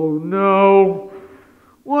 oh, no.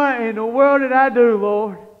 What in the world did I do,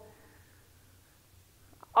 Lord?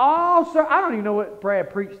 Oh, sir, I don't even know what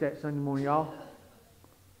Brad preached that Sunday morning, y'all.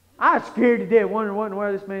 I was scared to death, wondering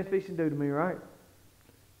what this man's fixing to do to me, right?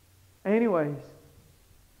 Anyways,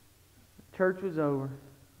 church was over.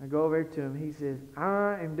 I go over to him. He says,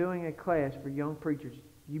 I am doing a class for young preachers.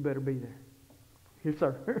 You better be there. Yes,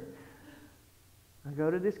 sir. I go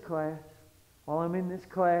to this class. While I'm in this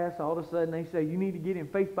class, all of a sudden they say, you need to get in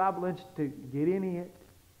Faith Bible Institute. Get in it.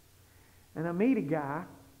 And I meet a guy,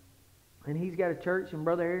 and he's got a church, and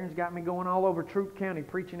Brother Aaron's got me going all over Troup County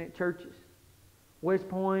preaching at churches. West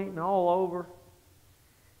Point and all over.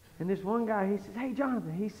 And this one guy, he says, hey,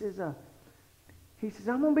 Jonathan, he says,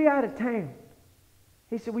 I'm going to be out of town.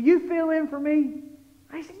 He said, will you fill in for me?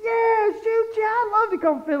 I said, yeah, shoot, yeah, I'd love to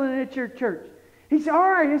come fill in at your church. He said,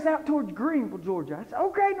 all right, it's out towards Greenville, Georgia. I said,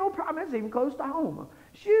 okay, no problem. That's even close to home.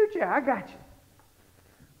 Shoot, yeah, I got you.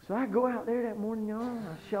 So I go out there that morning, y'all.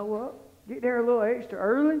 I show up, get there a little extra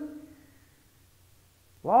early,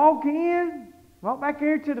 walk back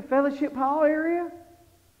here to the fellowship hall area.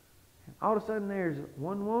 And all of a sudden, there's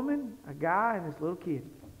one woman, a guy, and this little kid.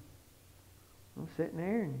 I'm sitting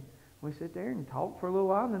there, and we sit there and talk for a little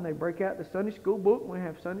while, and then they break out the Sunday school book, and we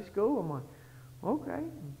have Sunday school. I'm like, okay.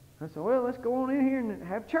 I said, well, let's go on in here and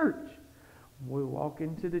have church. We walk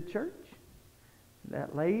into the church.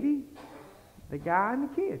 That lady, the guy, and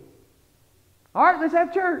the kid. All right, let's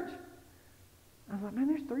have church. I was like, man,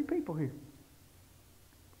 there's 3 people here.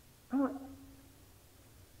 I'm like,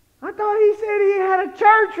 I thought he said he had a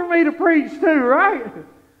church for me to preach to, right?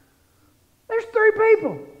 There's 3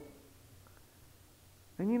 people.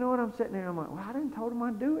 And you know what? I'm sitting there, I'm like, well, I didn't told him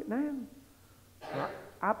I'd do it now. So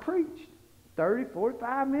I preached 30,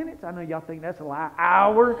 45 minutes. I know y'all think that's a lie.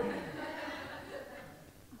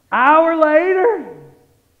 Hour later,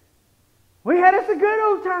 we had us a good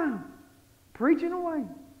old time preaching away.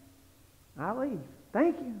 I leave.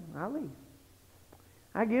 Thank you. I leave.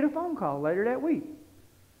 I get a phone call later that week.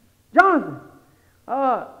 Jonathan,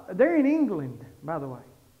 they're in England, by the way.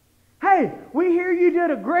 Hey, we hear you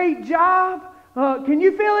did a great job. Can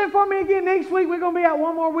you fill in for me again next week? We're going to be out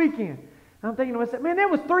one more weekend. I'm thinking to myself, man, there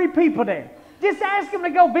was 3 people there. Just ask them to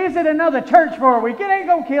go visit another church for a week. It ain't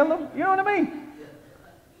going to kill them. You know what I mean?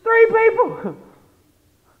 3 people.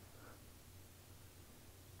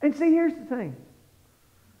 And see, here's the thing.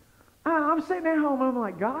 I'm sitting at home and I'm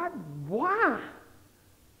like, God, why?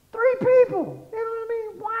 3 people. You know what I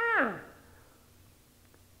mean? Why?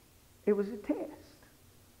 It was a test.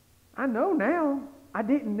 I know now. I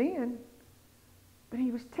didn't then. But he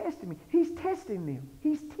was testing me. He's testing them.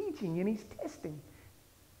 He's teaching and he's testing.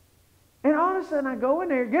 And all of a sudden I go in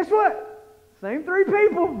there. Guess what? Same 3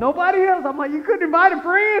 people. Nobody else. I'm like, you couldn't invite a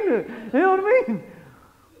friend. You know what I mean?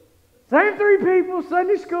 Same 3 people.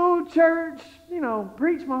 Sunday school, church. You know,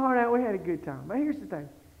 preached my heart out. We had a good time. But here's the thing.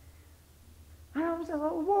 I was like,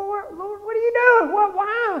 Lord, what are you doing?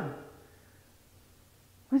 Why?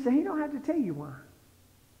 I said, he don't have to tell you why.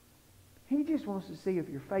 He just wants to see if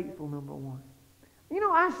you're faithful, number one. You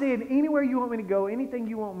know, I said, anywhere you want me to go, anything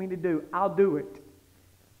you want me to do, I'll do it.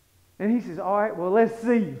 And he says, all right, well, let's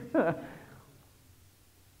see.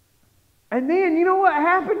 And then, you know what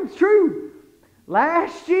happened? It's true.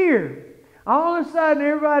 Last year, all of a sudden,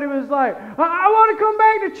 everybody was like, I want to come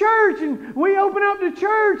back to church. And we open up the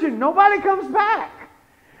church, and nobody comes back.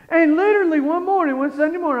 And literally one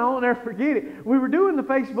Sunday morning, I won't never forget it, we were doing the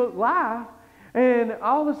Facebook Live. And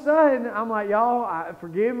all of a sudden, I'm like, y'all,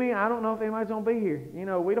 forgive me. I don't know if anybody's going to be here. You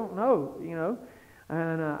know, we don't know, you know.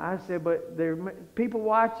 And I said, but there are people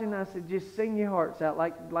watching. I said, just sing your hearts out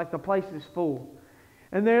like the place is full.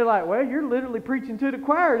 And they're like, well, you're literally preaching to the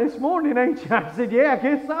choir this morning, ain't you? I said, yeah, I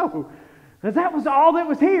guess so. Because that was all that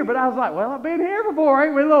was here. But I was like, well, I've been here before,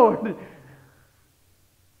 ain't we, Lord?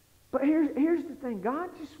 But here's the thing.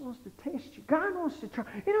 God just wants to test you. God wants to try.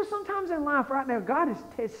 You know, sometimes in life right now, God is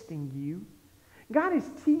testing you. God is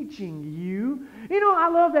teaching you. You know, I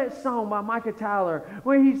love that song by Micah Tyler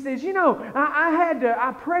where he says, you know,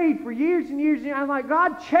 I prayed for years and years and I was like,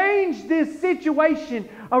 God, change this situation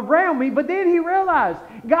around me. But then he realized,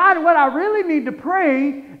 God, what I really need to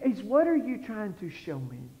pray is, what are you trying to show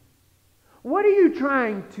me? What are you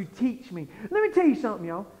trying to teach me? Let me tell you something,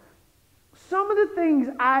 y'all. some of the things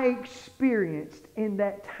I experienced in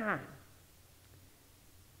that time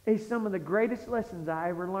is some of the greatest lessons I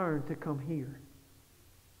ever learned to come here.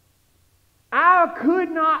 I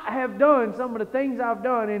could not have done some of the things I've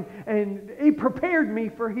done, and it prepared me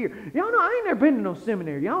for here. Y'all know I ain't never been to no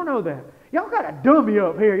seminary. Y'all know that. Y'all got a dummy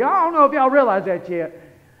up here. Y'all don't know if y'all realize that yet.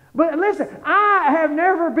 But listen, I have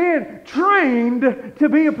never been trained to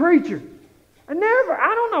be a preacher. I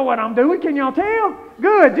don't know what I'm doing. Can y'all tell?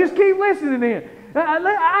 Good. Just keep listening in.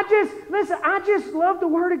 I just love the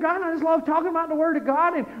Word of God. And I just love talking about the Word of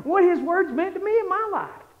God and what His Word's meant to me in my life.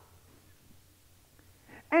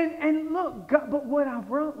 And look, God, but what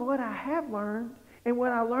I have learned, and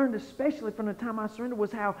what I learned especially from the time I surrendered,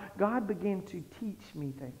 was how God began to teach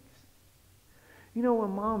me things. You know,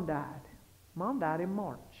 when Mom died in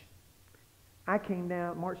March. I came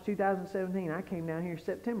down March 2017. I came down here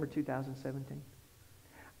September 2017.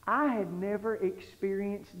 I had never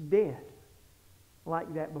experienced death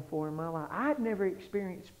like that before in my life. I had never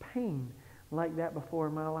experienced pain like that before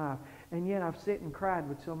in my life. And yet I've sat and cried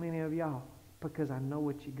with so many of y'all because I know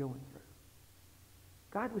what you're going through.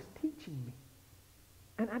 God was teaching me.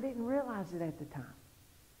 And I didn't realize it at the time.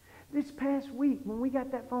 This past week, when we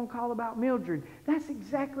got that phone call about Mildred, that's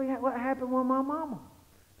exactly what happened with my mama.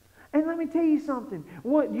 And let me tell you something.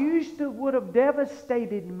 What would have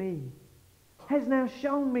devastated me has now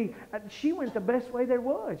shown me she went the best way there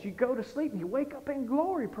was. You go to sleep and you wake up in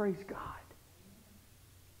glory, praise God.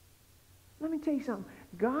 Let me tell you something.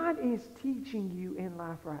 God is teaching you in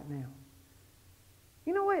life right now.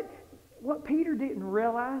 You know what? What Peter didn't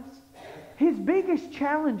realize? His biggest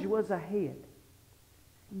challenge was ahead.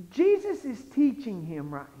 Jesus is teaching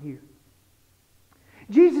him right here.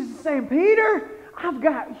 Jesus is saying, Peter, I've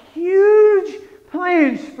got huge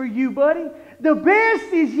plans for you, buddy. The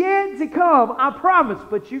best is yet to come, I promise.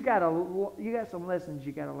 But you got some lessons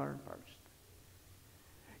you got to learn first.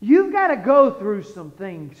 You've got to go through some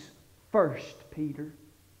things first, Peter.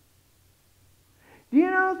 Do you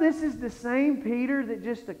know this is the same Peter that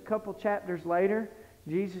just a couple chapters later,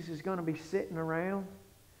 Jesus is going to be sitting around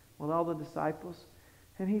with all the disciples.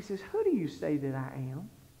 And he says, who do you say that I am?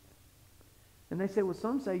 And they said, well,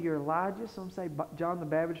 some say you're Elijah. Some say John the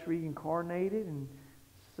Baptist reincarnated. And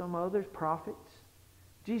some others, prophets.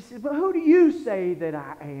 Jesus says, but who do you say that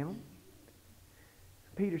I am?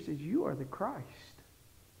 Peter says, you are the Christ.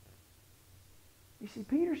 You see,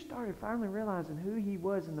 Peter started finally realizing who he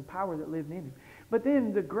was and the power that lived in him. But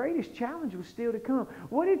then the greatest challenge was still to come.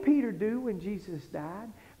 What did Peter do when Jesus died?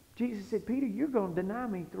 Jesus said, Peter, you're going to deny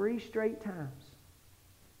me 3 straight times.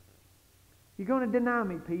 You're going to deny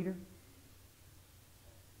me, Peter.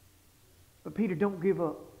 But Peter, don't give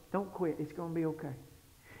up. Don't quit. It's going to be okay.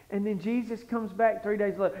 And then Jesus comes back 3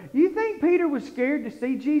 days later. You think Peter was scared to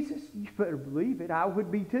see Jesus? You better believe it. I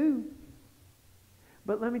would be too.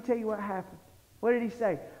 But let me tell you what happened. What did he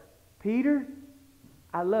say? Peter,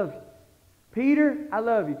 I love you. Peter, I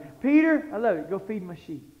love you. Peter, I love you. Go feed my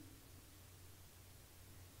sheep.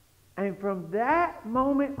 And from that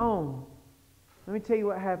moment on, let me tell you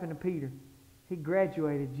what happened to Peter. He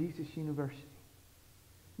graduated Jesus University.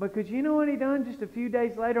 Because you know what he done just a few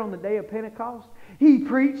days later on the day of Pentecost? He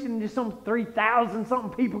preached and just some 3,000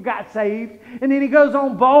 something people got saved. And then he goes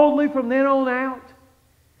on boldly from then on out.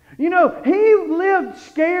 You know, he lived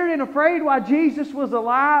scared and afraid while Jesus was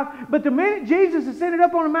alive. But the minute Jesus ascended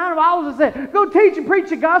up on the Mount of Olives and said, go teach and preach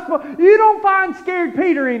the gospel, you don't find scared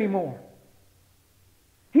Peter anymore.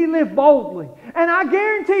 He lived boldly. And I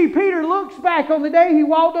guarantee Peter looks back on the day he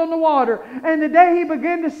walked on the water and the day he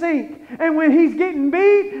began to sink. And when he's getting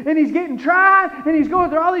beat and he's getting tried and he's going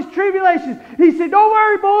through all these tribulations, he said, don't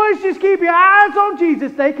worry, boys, just keep your eyes on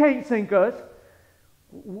Jesus. They can't sink us.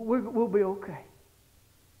 We'll be okay.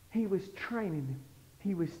 He was training them.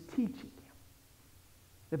 He was teaching them.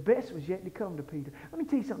 The best was yet to come to Peter. Let me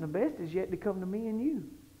tell you something. The best is yet to come to me and you.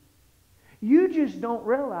 You just don't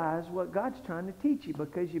realize what God's trying to teach you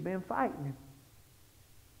because you've been fighting Him.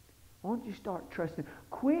 Why don't you start trusting Him?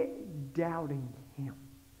 Quit doubting Him.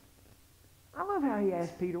 I love how He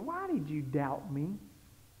asked Peter, why did you doubt me?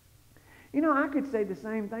 You know, I could say the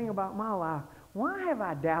same thing about my life. Why have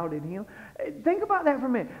I doubted Him? Think about that for a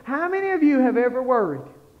minute. How many of you have ever worried?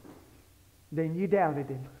 Then you doubted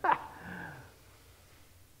Him.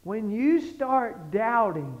 When you start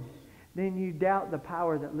doubting, then you doubt the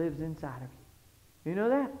power that lives inside of you. You know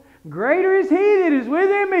that? Greater is He that is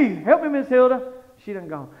within me. Help me, Miss Hilda. She done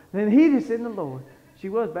gone. Than he that's in the Lord. She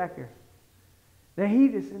was back there. Than he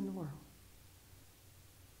that's in the world.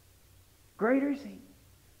 Greater is He.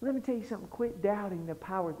 Let me tell you something. Quit doubting the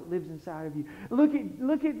power that lives inside of you.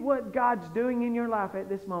 Look at what God's doing in your life at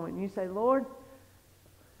this moment. And you say, Lord,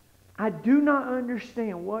 I do not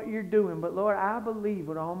understand what you're doing, but Lord, I believe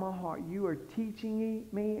with all my heart you are teaching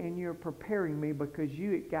me and you're preparing me because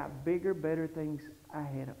you got bigger, better things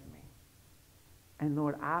ahead of me. And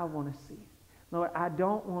Lord, I want to see it. Lord, I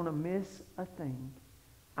don't want to miss a thing.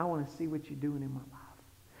 I want to see what you're doing in my life.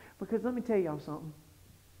 Because let me tell y'all something.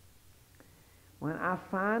 When I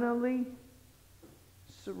finally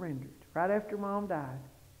surrendered, right after Mom died,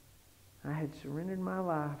 I had surrendered my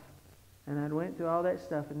life. And I went through all that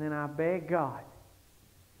stuff, and then I begged God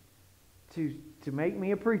to make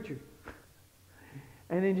me a preacher.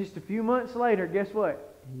 And then just a few months later, guess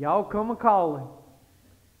what? Y'all come a-calling.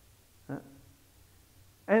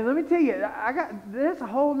 And let me tell you, that's a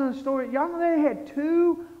whole nother story. Y'all know they had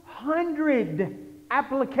 200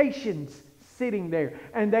 applications sitting there,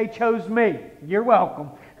 and they chose me. You're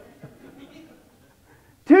welcome.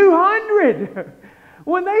 200!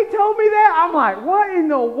 When they told me that, I'm like, what in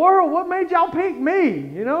the world? What made y'all pick me?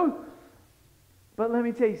 You know? But let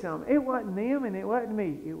me tell you something. It wasn't them and it wasn't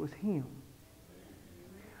me. It was Him.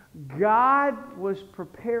 God was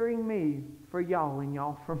preparing me for y'all and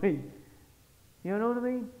y'all for me. You know what I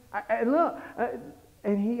mean? And look,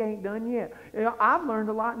 and He ain't done yet. You know, I've learned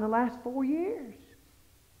a lot in the last 4 years.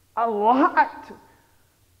 A lot.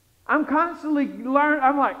 I'm constantly learning.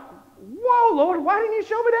 I'm like, whoa, Lord, why didn't you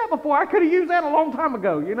show me that before? I could have used that a long time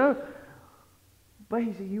ago, you know. But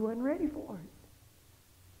He said, you wasn't ready for it.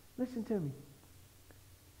 Listen to me.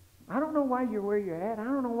 I don't know why you're where you're at. I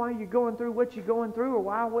don't know why you're going through what you're going through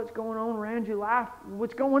or what's going on around your life,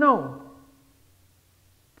 what's going on.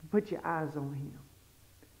 Put your eyes on Him.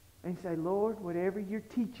 And say, Lord, whatever you're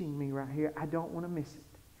teaching me right here, I don't want to miss it.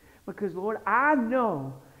 Because, Lord, I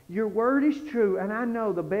know your word is true, and I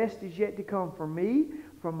know the best is yet to come for me,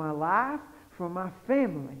 for my life, for my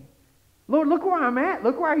family. Lord, look where I'm at.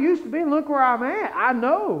 Look where I used to be, and look where I'm at. I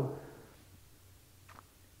know.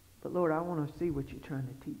 But, Lord, I want to see what you're trying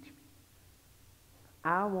to teach me.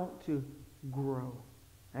 I want to grow.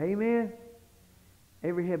 Amen?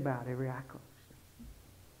 Every head bowed, every eye closed.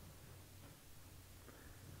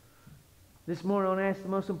 This morning I want to ask the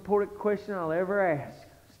most important question I'll ever ask,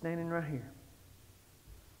 standing right here.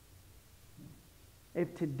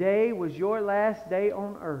 If today was your last day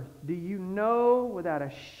on earth, do you know without a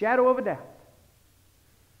shadow of a doubt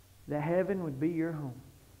that heaven would be your home?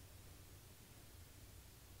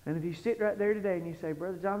 And if you sit right there today and you say,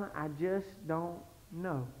 Brother John, I just don't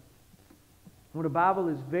know. Well, the Bible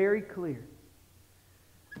is very clear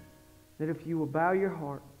that if you will bow your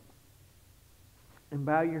heart and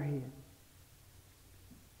bow your head,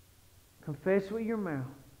 confess with your mouth,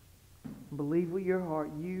 and believe with your heart,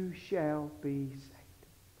 you shall be saved.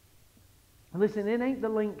 Listen, it ain't the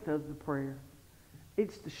length of the prayer.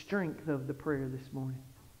 It's the strength of the prayer this morning.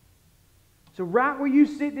 So right where you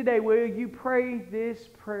sit today, will you pray this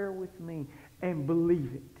prayer with me and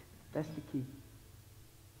believe it? That's the key.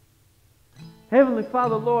 Heavenly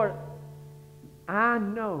Father, Lord, I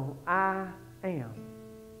know I am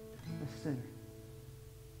a sinner.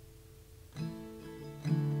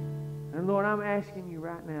 And Lord, I'm asking you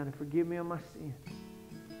right now to forgive me of my sins.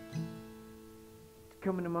 To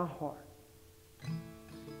come into my heart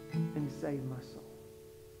and save my soul.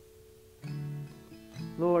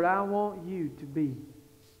 Lord, I want you to be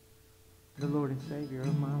the Lord and Savior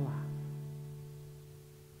of my life.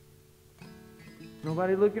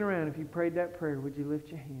 Nobody looking around. If you prayed that prayer, would you lift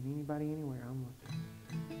your hand? Anybody, anywhere? I'm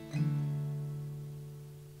looking.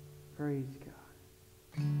 Praise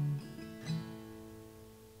God.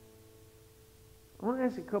 I want to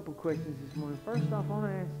ask a couple questions this morning. First off, I want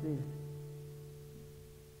to ask this.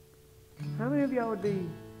 How many of y'all would be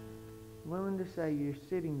willing to say you're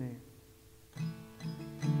sitting there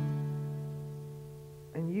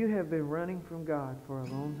and you have been running from God for a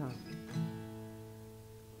long time?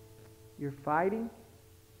 You're fighting.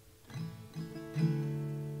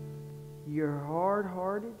 You're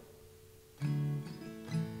hard-hearted.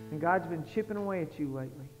 And God's been chipping away at you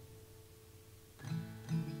lately.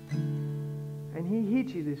 And He hit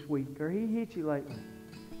you this week, or He hit you lately.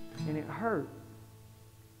 And it hurt.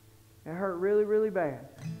 It hurt really, really bad.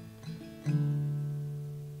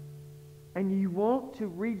 And you want to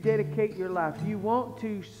rededicate your life. You want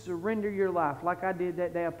to surrender your life like I did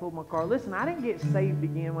that day I pulled my car. Listen, I didn't get saved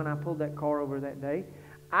again when I pulled that car over that day.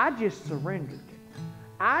 I just surrendered.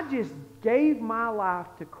 I just gave my life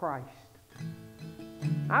to Christ.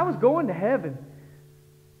 I was going to heaven.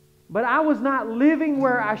 But I was not living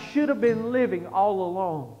where I should have been living all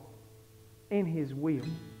along in His will.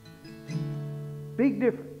 Big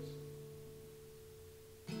difference.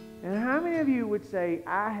 And how many of you would say,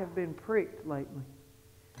 I have been pricked lately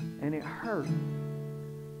and it hurt?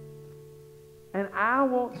 And I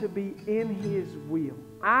want to be in His will.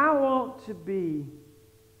 I want to be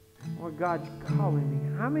where God's calling me.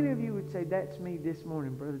 How many of you would say, that's me this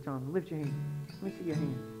morning, Brother Jonathan? Lift your hand. Let me see your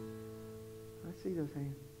hand. I see those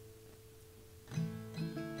hands.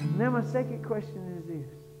 Now my second question is this.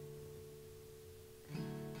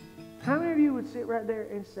 How many of you would sit right there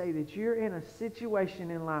and say that you're in a situation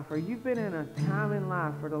in life, or you've been in a time in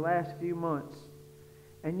life for the last few months,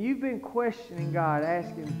 and you've been questioning God,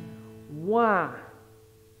 asking, why?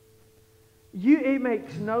 It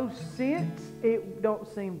makes no sense. It don't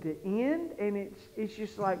seem to end, and it's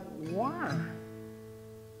just like, why?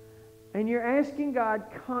 And you're asking God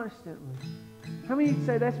constantly. How many of you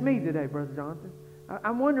say, that's me today, Brother Jonathan?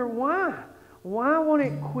 I'm wondering why. Why won't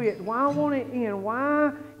it quit? Why won't it end?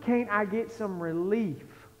 Why can't I get some relief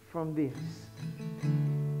from this?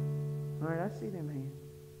 All right, I see them hands.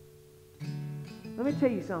 Let me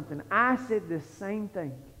tell you something. I said the same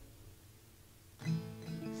thing.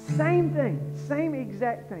 Same thing. Same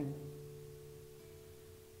exact thing.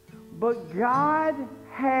 But God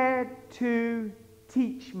had to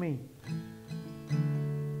teach me.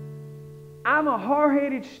 I'm a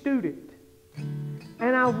hard-headed student.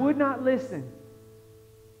 And I would not listen.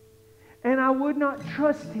 And I would not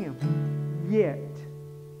trust Him yet.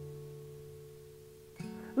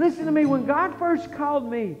 Listen to me, when God first called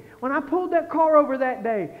me, when I pulled that car over that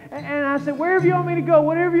day, and I said, wherever you want me to go,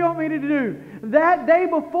 whatever you want me to do, that day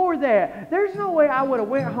before that, there's no way I would have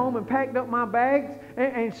went home and packed up my bags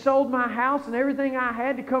and sold my house and everything I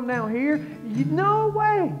had to come down here. No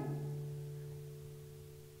way.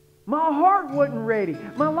 My heart wasn't ready.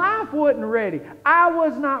 My life wasn't ready. I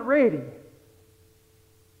was not ready.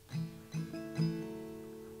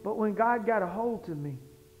 But when God got a hold of me,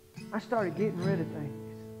 I started getting rid of things.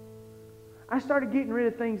 I started getting rid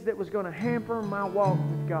of things that was going to hamper my walk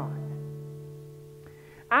with God.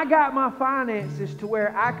 I got my finances to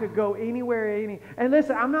where I could go anywhere. And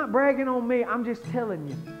listen, I'm not bragging on me. I'm just telling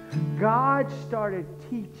you. God started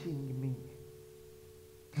teaching me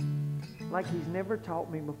like He's never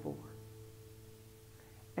taught me before.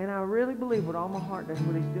 And I really believe with all my heart that's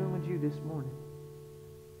what He's doing with you this morning.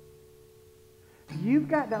 You've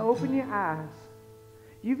got to open your eyes.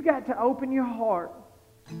 You've got to open your heart.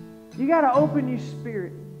 You got to open your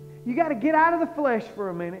spirit. You got to get out of the flesh for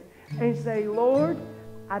a minute and say, Lord,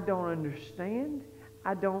 I don't understand.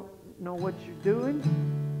 I don't know what you're doing.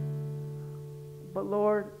 But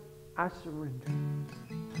Lord, I surrender.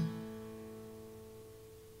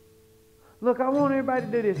 Look, I want everybody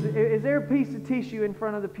to do this. Is there a piece of tissue in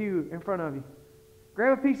front of the pew in front of you?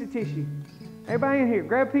 Grab a piece of tissue. Everybody in here,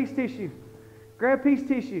 grab a piece of tissue. Grab a piece of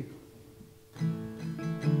tissue.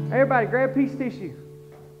 Everybody, grab a piece of tissue.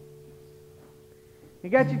 You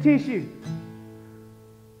got your tissue.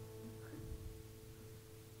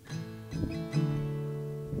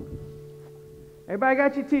 Everybody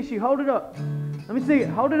got your tissue. Hold it up. Let me see it.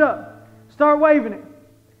 Hold it up. Start waving it.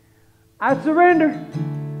 I surrender.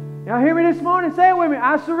 Y'all hear me this morning? Say it with me.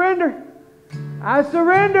 I surrender. I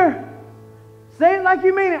surrender. Say it like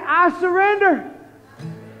you mean it. I surrender.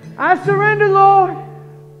 I surrender, Lord.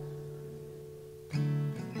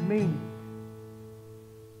 Mean it.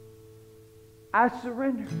 I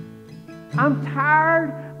surrender. I'm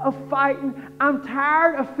tired of fighting. I'm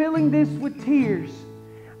tired of filling this with tears.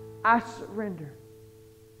 I surrender.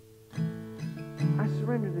 I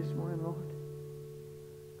surrender this morning, Lord.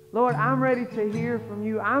 Lord, I'm ready to hear from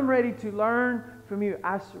you. I'm ready to learn from you.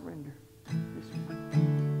 I surrender this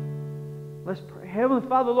morning. Let's pray. Heavenly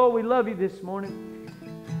Father, Lord, we love you this morning.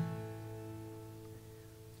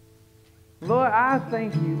 Lord, I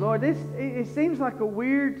thank you. Lord, it seems like a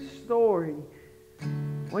weird story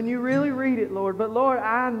when you really read it, Lord. But Lord,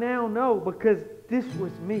 I now know because this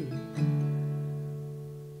was me.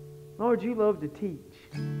 Lord, you love to teach.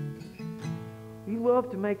 You love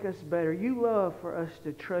to make us better. You love for us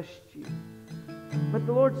to trust you. But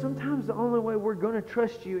the Lord, sometimes the only way we're going to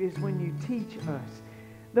trust you is when you teach us.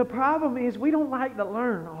 The problem is we don't like to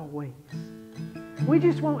learn always. We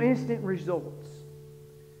just want instant results.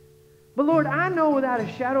 But Lord, I know without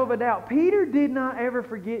a shadow of a doubt, Peter did not ever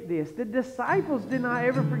forget this. The disciples did not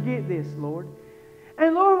ever forget this, Lord.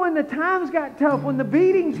 And Lord, when the times got tough, when the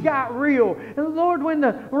beatings got real, and Lord, when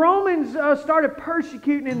the Romans started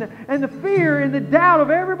persecuting and the fear and the doubt of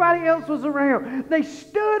everybody else was around, they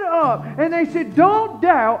stood up and they said, don't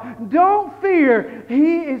doubt, don't fear,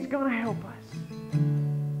 He is going to help us.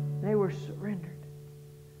 They were surrendered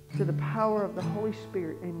to the power of the Holy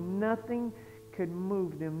Spirit, and nothing could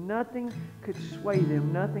move them, nothing could sway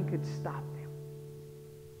them, nothing could stop them.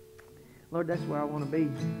 Lord, that's where I want to be.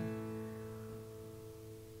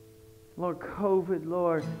 Lord, COVID,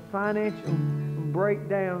 Lord, financial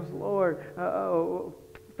breakdowns, Lord,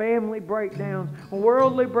 family breakdowns,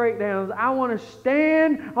 worldly breakdowns. I want to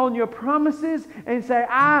stand on your promises and say,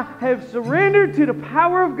 I have surrendered to the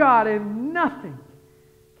power of God, and nothing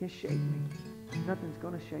can shake me. Nothing's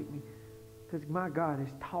going to shake me, because my God has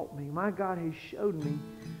taught me. My God has showed me.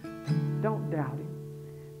 Don't doubt Him.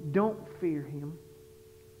 Don't fear Him.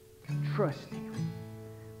 Trust Him.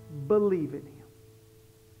 Believe in Him.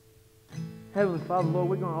 Heavenly Father, Lord,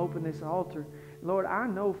 we're going to open this altar. Lord, I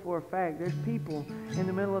know for a fact there's people in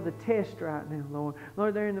the middle of the test right now, Lord.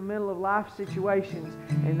 Lord, they're in the middle of life situations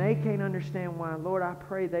and they can't understand why. Lord, I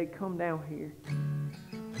pray they come down here.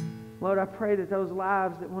 Lord, I pray that those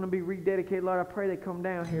lives that want to be rededicated, Lord, I pray they come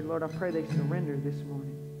down here. Lord, I pray they surrender this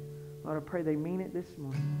morning. Lord, I pray they mean it this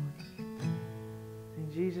morning, Lord.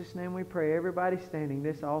 In Jesus' name we pray. Everybody standing,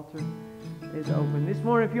 this altar is open. This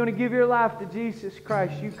morning, if you want to give your life to Jesus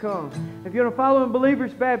Christ, you come. If you want to follow in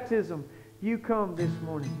believer's baptism, you come this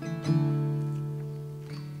morning.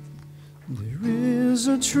 There is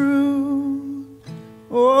a truth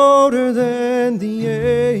older than the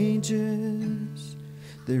ages.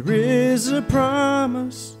 There is a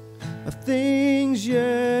promise of things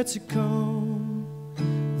yet to come.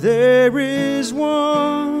 There is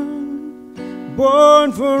one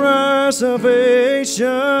born for our salvation,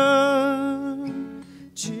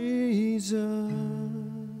 Jesus.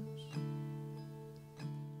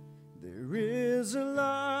 There is a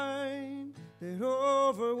light that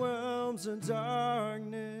overwhelms the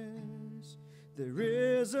darkness. There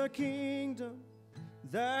is a kingdom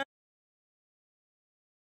that